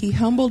man, he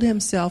humbled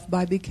himself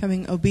by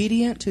becoming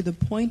obedient to the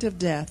point of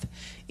death,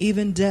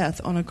 even death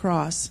on a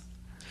cross.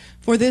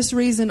 For this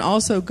reason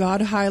also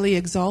God highly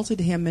exalted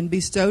him and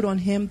bestowed on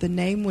him the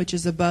name which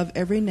is above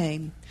every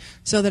name,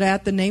 so that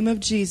at the name of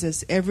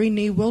Jesus every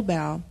knee will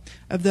bow,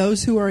 of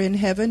those who are in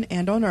heaven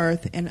and on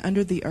earth and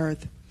under the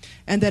earth,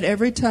 and that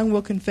every tongue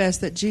will confess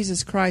that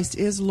Jesus Christ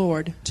is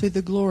Lord, to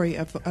the glory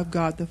of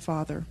God the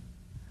Father.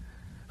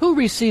 Who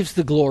receives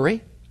the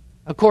glory,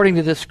 according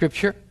to this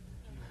scripture?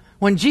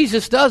 When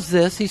Jesus does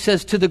this, he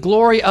says, to the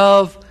glory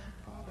of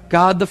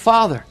God the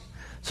Father.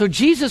 So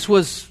Jesus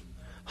was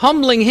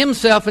humbling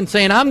himself and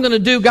saying, I'm going to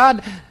do,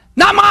 God,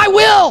 not my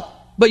will,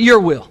 but your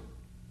will.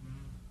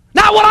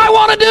 Not what I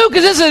want to do,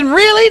 because this is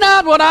really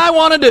not what I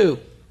want to do.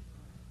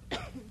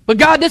 But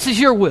God, this is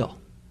your will.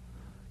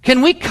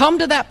 Can we come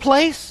to that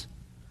place?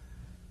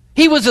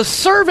 He was a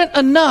servant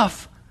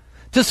enough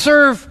to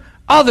serve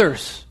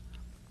others.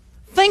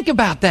 Think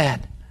about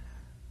that.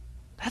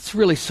 That's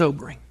really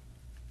sobering.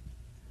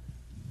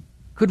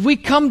 Could we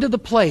come to the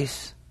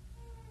place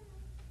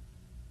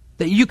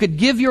that you could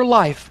give your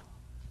life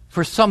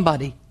for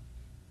somebody?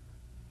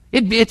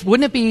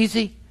 Wouldn't it be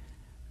easy?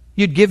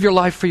 You'd give your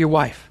life for your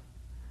wife.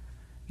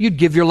 You'd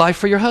give your life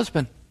for your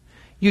husband.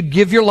 You'd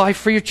give your life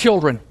for your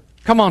children.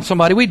 Come on,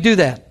 somebody, we'd do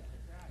that.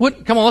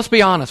 Come on, let's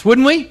be honest,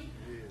 wouldn't we?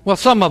 Well,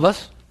 some of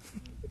us.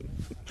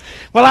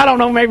 Well, I don't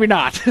know, maybe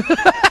not.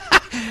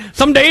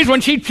 Some days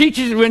when she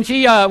teaches, when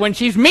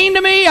she's mean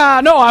to me,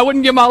 no, I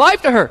wouldn't give my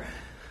life to her.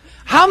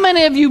 How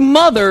many of you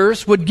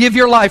mothers would give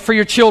your life for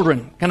your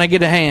children? Can I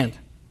get a hand?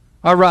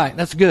 All right,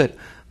 that's good. I'm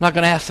not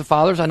going to ask the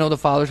fathers. I know the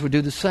fathers would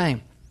do the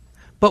same.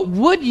 But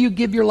would you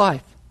give your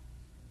life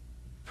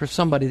for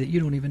somebody that you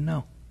don't even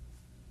know?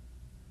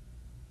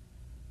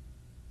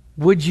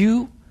 Would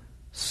you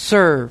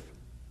serve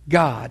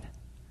God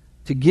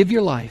to give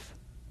your life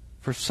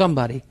for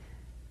somebody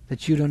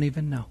that you don't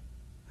even know?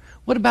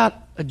 What about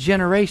a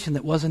generation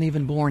that wasn't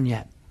even born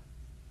yet?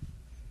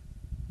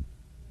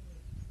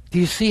 Do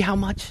you see how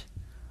much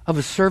of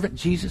a servant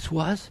Jesus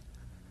was?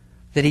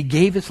 That he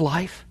gave his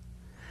life?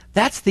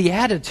 That's the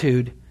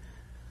attitude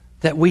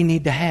that we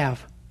need to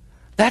have.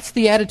 That's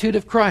the attitude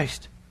of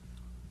Christ.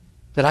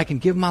 That I can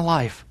give my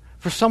life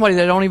for somebody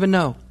that I don't even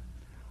know.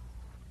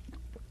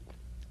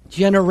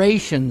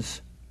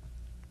 Generations.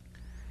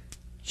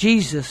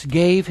 Jesus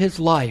gave his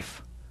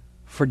life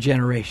for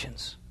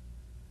generations.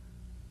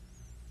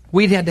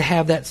 We had to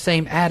have that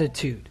same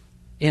attitude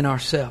in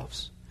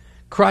ourselves.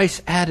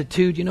 Christ's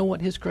attitude, you know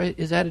what his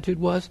attitude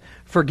was?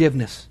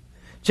 Forgiveness.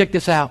 Check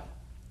this out.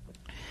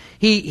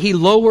 He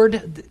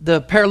lowered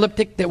the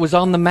paralytic that was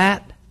on the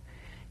mat.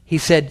 He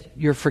said,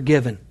 you're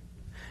forgiven.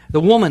 The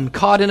woman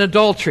caught in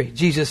adultery,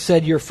 Jesus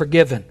said, you're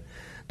forgiven.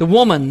 The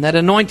woman that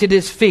anointed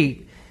his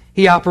feet,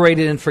 he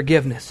operated in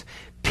forgiveness.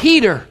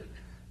 Peter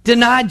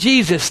denied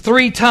Jesus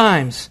 3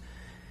 times,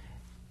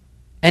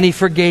 and he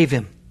forgave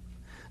him.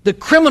 The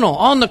criminal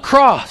on the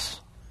cross,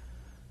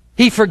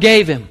 he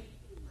forgave him.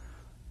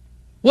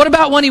 What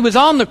about when he was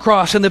on the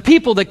cross and the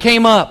people that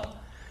came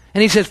up?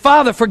 And he said,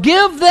 Father,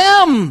 forgive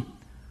them,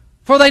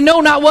 for they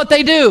know not what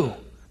they do.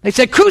 They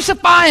said,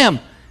 crucify him.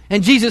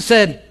 And Jesus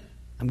said,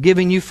 I'm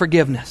giving you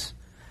forgiveness.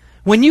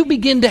 When you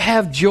begin to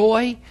have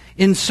joy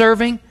in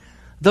serving,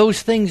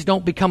 those things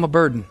don't become a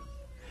burden.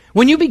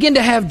 When you begin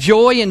to have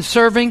joy in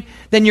serving,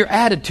 then your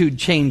attitude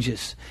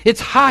changes. It's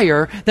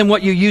higher than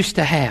what you used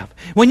to have.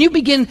 When you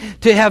begin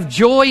to have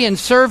joy in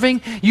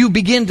serving, you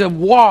begin to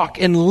walk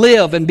and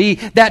live and be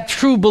that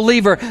true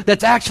believer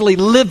that's actually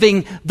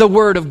living the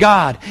Word of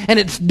God. And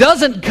it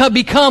doesn't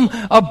become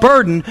a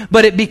burden,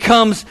 but it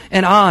becomes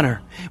an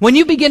honor. When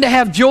you begin to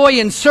have joy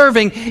in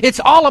serving, it's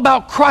all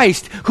about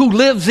Christ who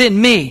lives in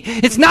me.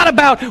 It's not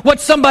about what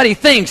somebody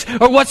thinks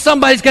or what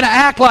somebody's going to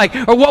act like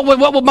or what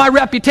will my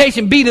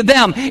reputation be to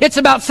them. It's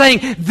about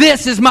saying,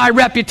 this is my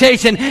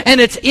reputation and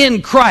it's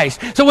in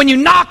Christ. So when you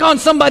knock on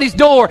somebody's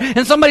door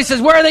and somebody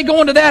says, where are they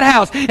going to that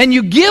house? And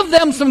you give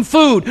them some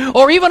food,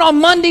 or even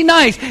on Monday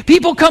nights,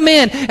 people come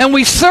in and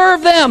we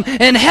serve them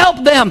and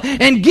help them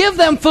and give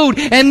them food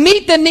and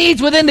meet the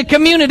needs within the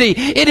community.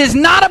 It is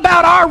not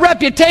about our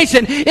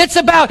reputation. It's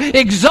about about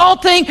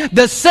exalting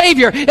the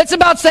Savior. It's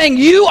about saying,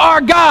 you are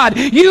God.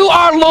 You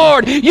are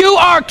Lord. You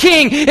are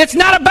King. It's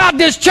not about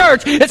this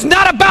church. It's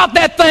not about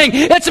that thing.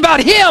 It's about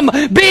Him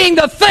being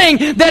the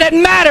thing that it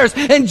matters.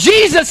 And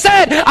Jesus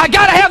said, I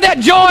got to have that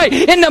joy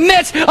in the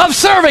midst of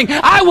serving.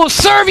 I will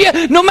serve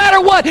you no matter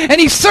what. And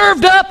He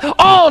served up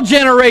all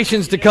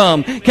generations to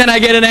come. Can I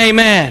get an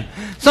amen?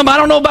 I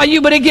don't know about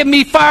you, but it gets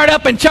me fired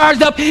up and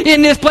charged up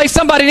in this place.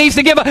 Somebody needs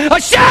to give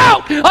a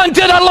shout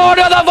unto the Lord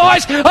of the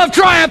voice of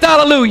triumph.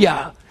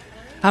 Hallelujah.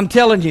 I'm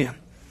telling you.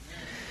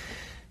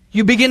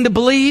 You begin to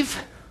believe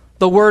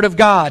the Word of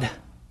God.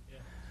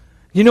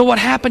 You know what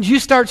happens? You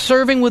start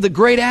serving with a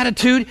great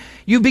attitude.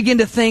 You begin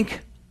to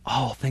think,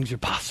 all things are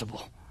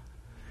possible.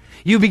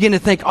 You begin to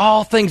think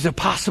all things are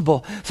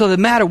possible. So no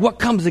matter what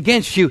comes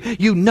against you,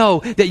 you know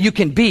that you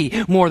can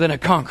be more than a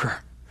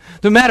conqueror.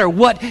 No matter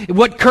what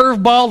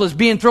curveball is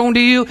being thrown to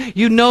you,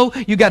 you know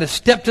you got to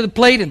step to the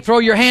plate and throw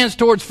your hands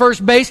towards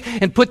first base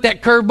and put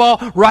that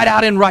curveball right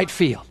out in right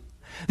field.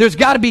 There's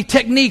got to be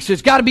techniques.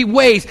 There's got to be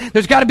ways.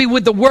 There's got to be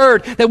with the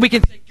Word that we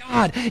can say,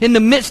 God, in the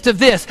midst of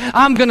this,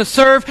 I'm going to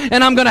serve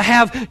and I'm going to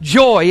have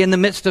joy in the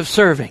midst of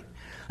serving.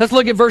 Let's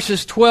look at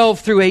verses 12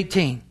 through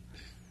 18.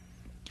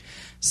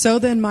 So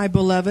then, my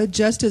beloved,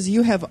 just as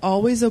you have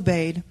always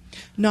obeyed,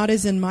 not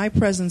as in my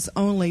presence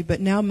only,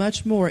 but now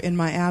much more in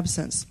my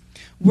absence,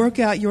 work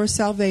out your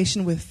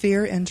salvation with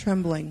fear and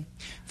trembling.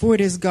 For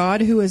it is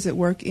God who is at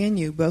work in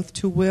you, both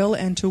to will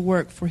and to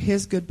work for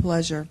His good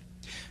pleasure.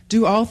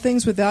 Do all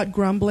things without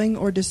grumbling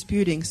or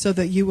disputing, so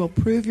that you will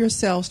prove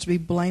yourselves to be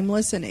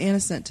blameless and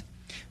innocent,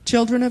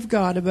 children of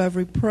God above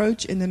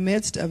reproach in the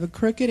midst of a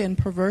crooked and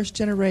perverse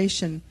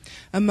generation,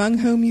 among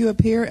whom you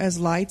appear as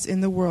lights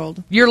in the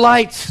world. Your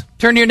lights.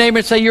 Turn to your neighbor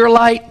and say, you're a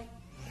light.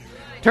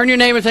 Turn to your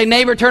neighbor and say,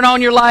 neighbor, turn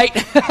on your light.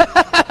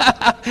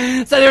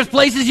 So there's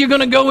places you're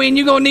going to go in,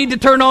 you're going to need to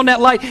turn on that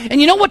light. And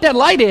you know what that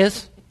light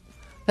is?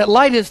 That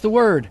light is the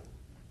Word.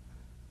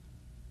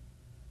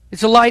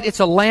 It's a light, it's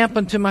a lamp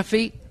unto my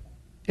feet.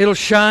 It'll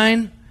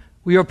shine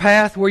your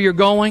path where you're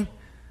going.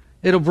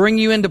 It'll bring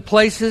you into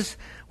places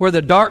where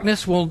the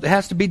darkness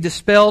has to be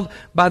dispelled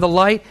by the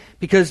light,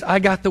 because I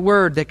got the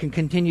Word that can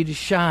continue to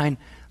shine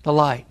the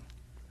light.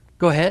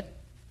 Go ahead.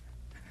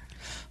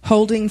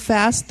 Holding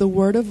fast the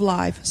word of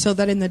life, so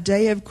that in the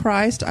day of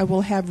Christ I will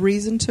have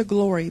reason to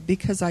glory,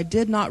 because I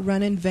did not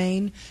run in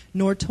vain,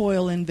 nor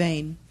toil in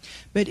vain.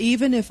 But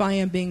even if I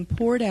am being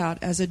poured out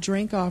as a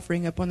drink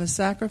offering upon the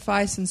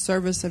sacrifice and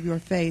service of your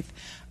faith,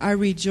 I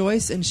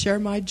rejoice and share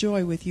my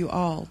joy with you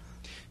all.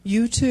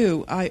 You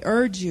too, I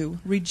urge you,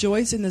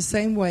 rejoice in the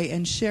same way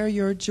and share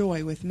your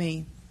joy with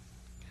me.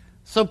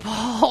 So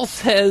Paul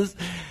says,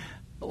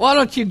 why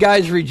don't you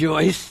guys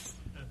rejoice?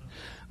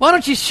 Why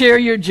don't you share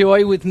your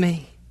joy with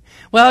me?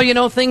 Well, you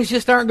know, things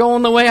just aren't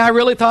going the way I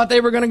really thought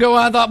they were going to go.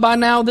 I thought by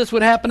now this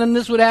would happen and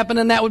this would happen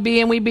and that would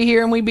be, and we'd be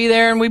here and we'd be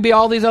there and we'd be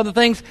all these other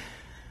things.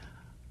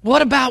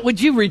 What about, would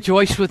you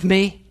rejoice with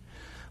me?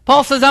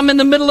 Paul says, I'm in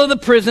the middle of the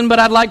prison, but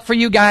I'd like for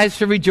you guys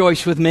to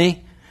rejoice with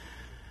me.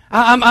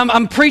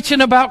 I'm preaching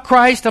about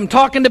Christ. I'm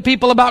talking to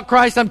people about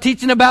Christ. I'm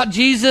teaching about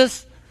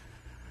Jesus.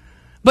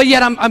 But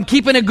yet I'm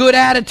keeping a good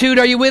attitude.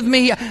 Are you with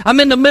me? I'm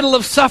in the middle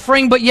of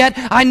suffering, but yet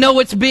I know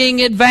it's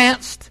being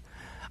advanced.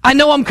 I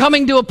know I'm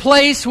coming to a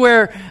place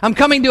where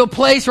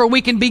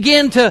we can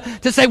begin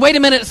to say, wait a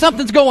minute,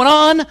 something's going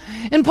on.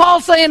 And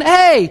Paul's saying,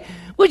 hey,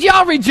 would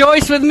y'all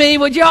rejoice with me?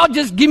 Would y'all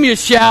just give me a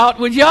shout?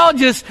 Would y'all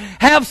just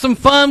have some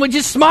fun? Would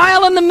you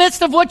smile in the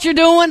midst of what you're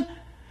doing?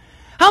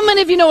 How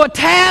many of you know a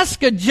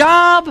task, a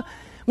job,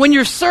 when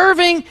you're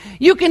serving,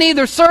 you can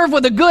either serve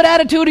with a good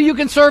attitude or you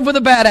can serve with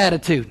a bad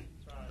attitude.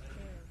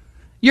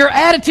 Your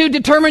attitude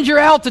determines your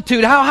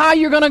altitude, how high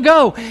you're going to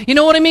go. You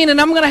know what I mean? And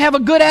I'm going to have a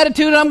good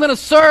attitude and I'm going to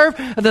serve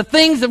the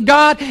things of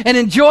God and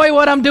enjoy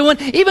what I'm doing.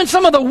 Even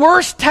some of the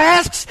worst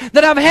tasks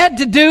that I've had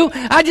to do,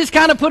 I just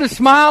kind of put a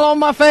smile on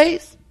my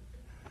face.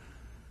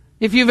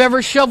 If you've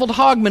ever shoveled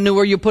hog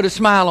manure, you put a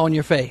smile on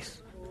your face.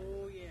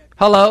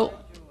 Hello?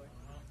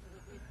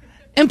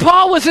 And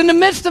Paul was in the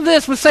midst of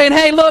this, was saying,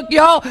 hey, look,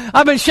 y'all,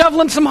 I've been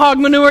shoveling some hog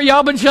manure.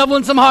 Y'all been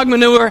shoveling some hog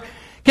manure.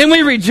 Can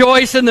we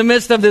rejoice in the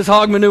midst of this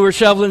hog manure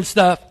shoveling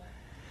stuff?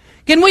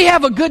 Can we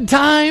have a good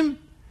time?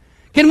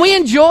 Can we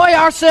enjoy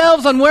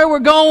ourselves on where we're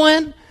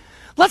going?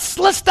 Let's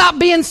stop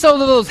being so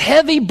those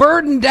heavy,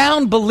 burdened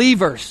down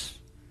believers.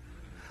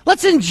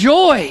 Let's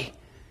enjoy.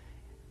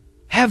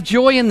 Have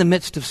joy in the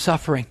midst of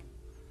suffering.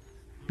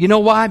 You know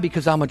why?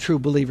 Because I'm a true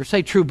believer.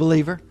 Say true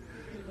believer.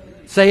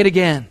 Say it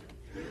again.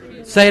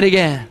 Say it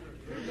again.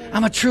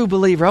 I'm a true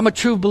believer. I'm a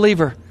true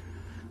believer.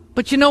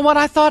 But you know what?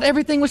 I thought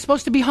everything was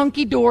supposed to be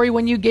hunky-dory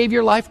when you gave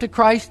your life to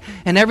Christ,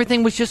 and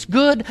everything was just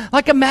good,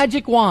 like a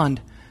magic wand.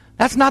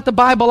 That's not the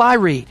Bible I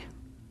read.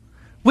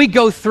 We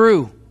go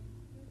through.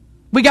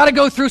 We got to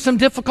go through some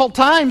difficult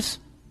times.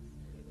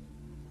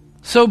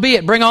 So be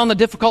it. Bring on the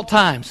difficult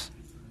times.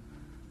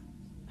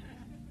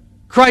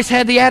 Christ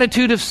had the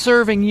attitude of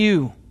serving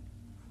you.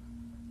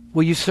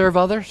 Will you serve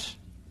others?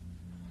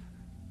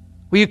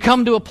 Will you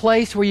come to a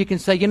place where you can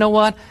say, you know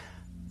what?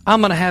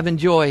 I'm going to have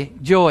joy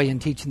in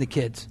teaching the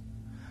kids.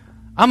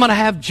 I'm going to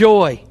have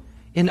joy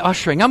in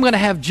ushering. I'm going to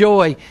have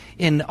joy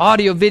in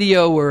audio,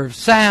 video, or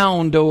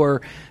sound,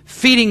 or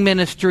feeding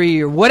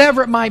ministry, or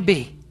whatever it might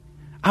be.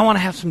 I want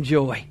to have some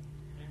joy.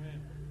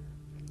 Amen.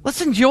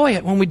 Let's enjoy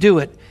it when we do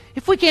it.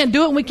 If we can't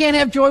do it and we can't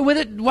have joy with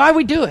it, why do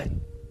we do it?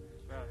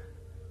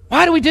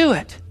 Why do we do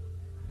it?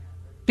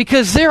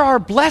 Because there are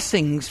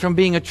blessings from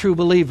being a true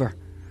believer.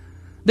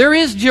 There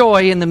is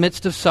joy in the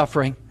midst of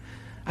suffering.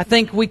 I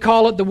think we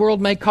call it, the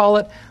world may call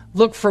it,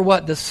 look for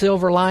what? The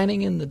silver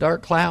lining in the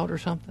dark cloud or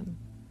something?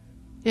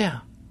 Yeah.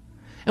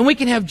 And we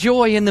can have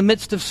joy in the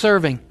midst of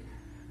serving.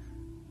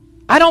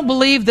 I don't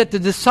believe that the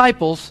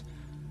disciples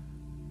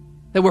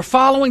that were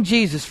following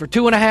Jesus for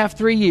 2.5,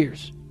 3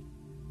 years,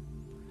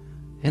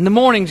 in the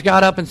mornings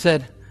got up and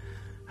said,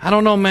 I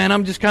don't know, man,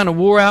 I'm just kind of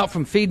wore out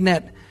from feeding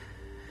that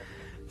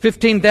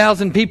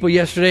 15,000 people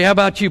yesterday. How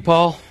about you,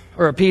 Paul?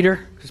 Or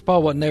Peter? Because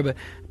Paul wasn't there, but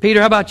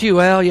Peter, how about you?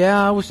 Well,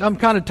 yeah, I'm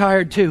kind of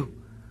tired too.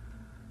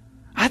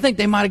 I think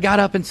they might have got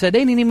up and said,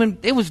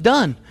 it was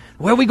done.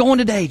 Where are we going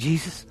today,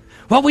 Jesus?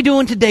 What are we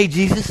doing today,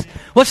 Jesus?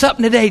 What's up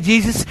today,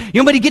 Jesus? You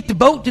want me to get the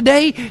boat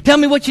today? Tell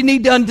me what you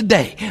need done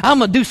today. I'm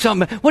going to do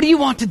something. What do you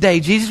want today,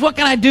 Jesus? What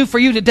can I do for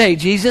you today,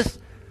 Jesus?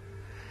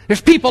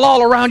 There's people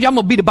all around you. I'm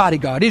going to be the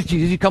bodyguard. It's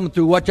Jesus. He's coming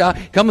through. Watch out.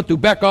 Coming through.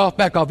 Back off.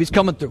 Back off. He's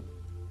coming through.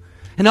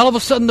 And all of a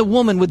sudden, the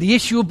woman with the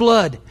issue of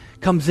blood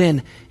comes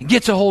in and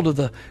gets a hold of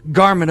the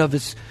garment of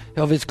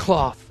his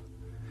cloth.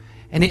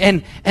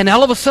 And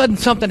all of a sudden,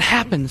 something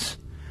happens.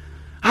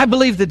 I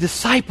believe the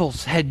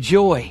disciples had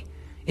joy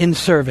in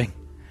serving.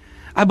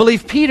 I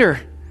believe Peter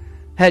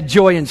had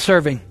joy in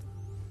serving.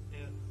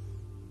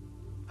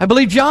 I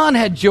believe John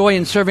had joy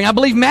in serving. I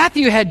believe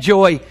Matthew had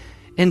joy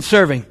in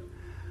serving.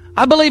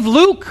 I believe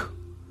Luke,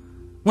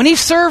 when he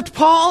served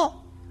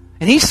Paul,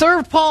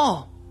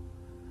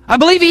 I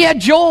believe he had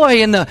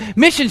joy in the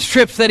missions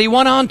trips that he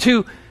went on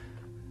to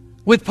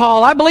with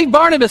Paul. I believe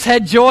Barnabas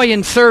had joy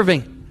in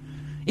serving.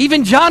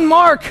 Even John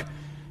Mark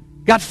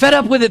got fed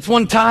up with it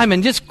one time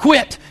and just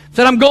quit.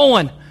 Said, I'm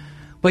going.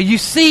 But you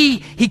see,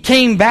 he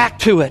came back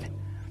to it.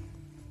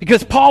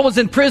 Because Paul was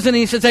in prison and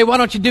he says, hey, why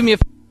don't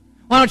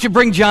you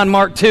bring John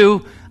Mark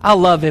too? I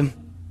love him.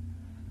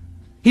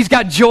 He's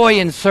got joy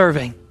in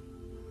serving.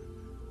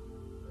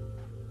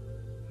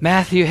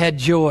 Matthew had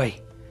joy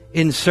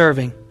in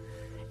serving.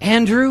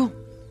 Andrew,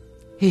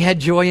 he had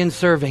joy in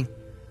serving.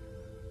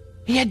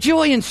 He had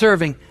joy in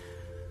serving.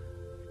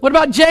 What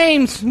about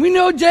James? We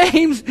know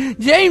James.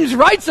 James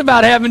writes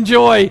about having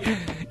joy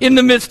in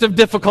the midst of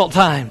difficult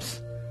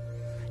times.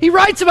 He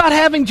writes about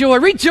having joy.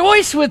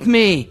 Rejoice with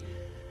me.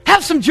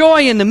 Have some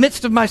joy in the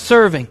midst of my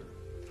serving.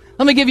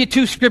 Let me give you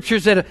 2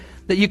 scriptures that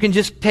you can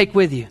just take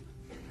with you.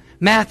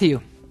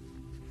 Matthew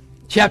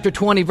chapter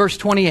 20, verse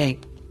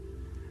 28.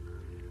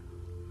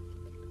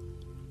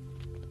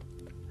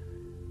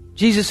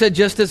 Jesus said,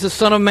 just as the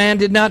Son of Man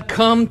did not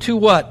come to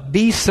what?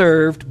 Be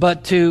served,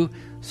 but to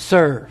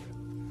serve.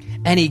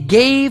 And he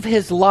gave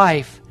his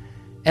life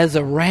as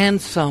a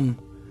ransom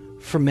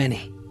for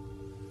many.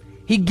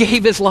 He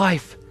gave his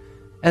life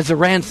as a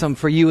ransom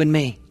for you and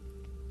me.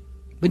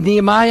 But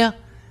Nehemiah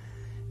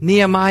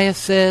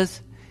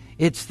says,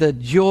 it's the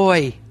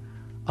joy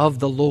of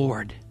the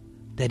Lord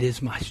that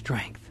is my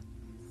strength.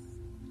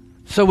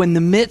 So in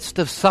the midst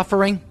of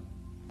suffering,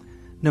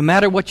 no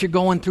matter what you're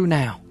going through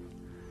now,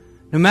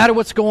 no matter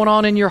what's going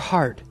on in your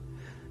heart,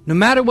 no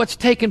matter what's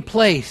taking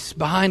place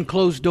behind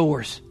closed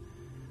doors,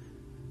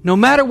 no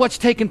matter what's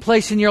taking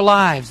place in your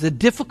lives, the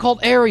difficult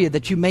area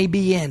that you may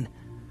be in,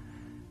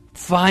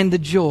 find the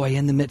joy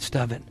in the midst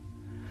of it.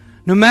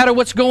 No matter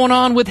what's going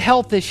on with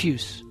health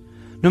issues,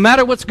 no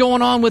matter what's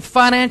going on with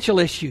financial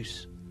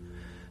issues,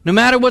 no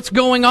matter what's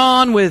going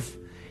on with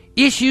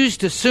issues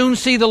to soon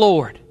see the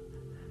Lord,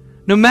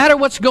 no matter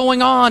what's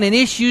going on in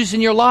issues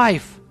in your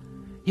life,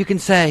 you can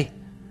say,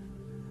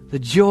 the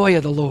joy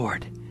of the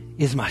Lord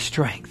is my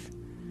strength.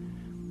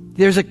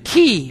 There's a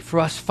key for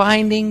us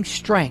finding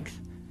strength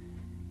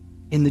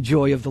in the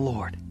joy of the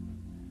Lord.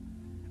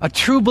 A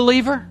true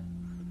believer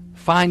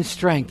finds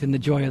strength in the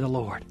joy of the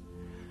Lord.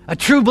 A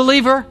true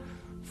believer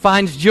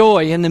finds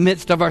joy in the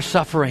midst of our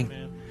suffering.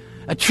 Amen.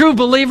 A true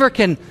believer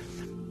can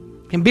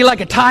be like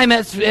a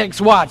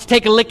Timex watch,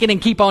 take a licking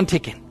and keep on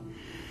ticking.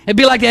 It'd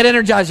be like that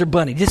Energizer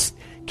bunny, just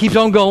keeps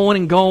on going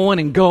and going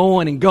and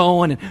going and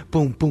going, and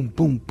boom, boom,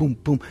 boom, boom,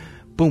 boom,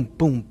 boom,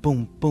 boom,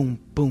 boom, boom,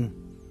 boom.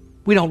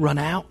 We don't run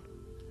out.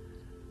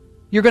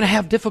 You're going to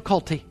have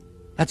difficulty.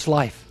 That's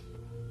life.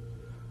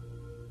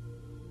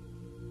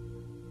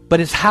 But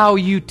it's how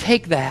you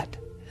take that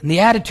and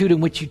the attitude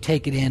in which you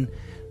take it in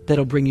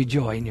that'll bring you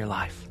joy in your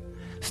life.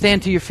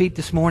 Stand to your feet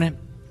this morning.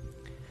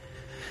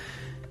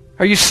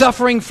 Are you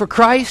suffering for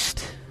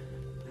Christ?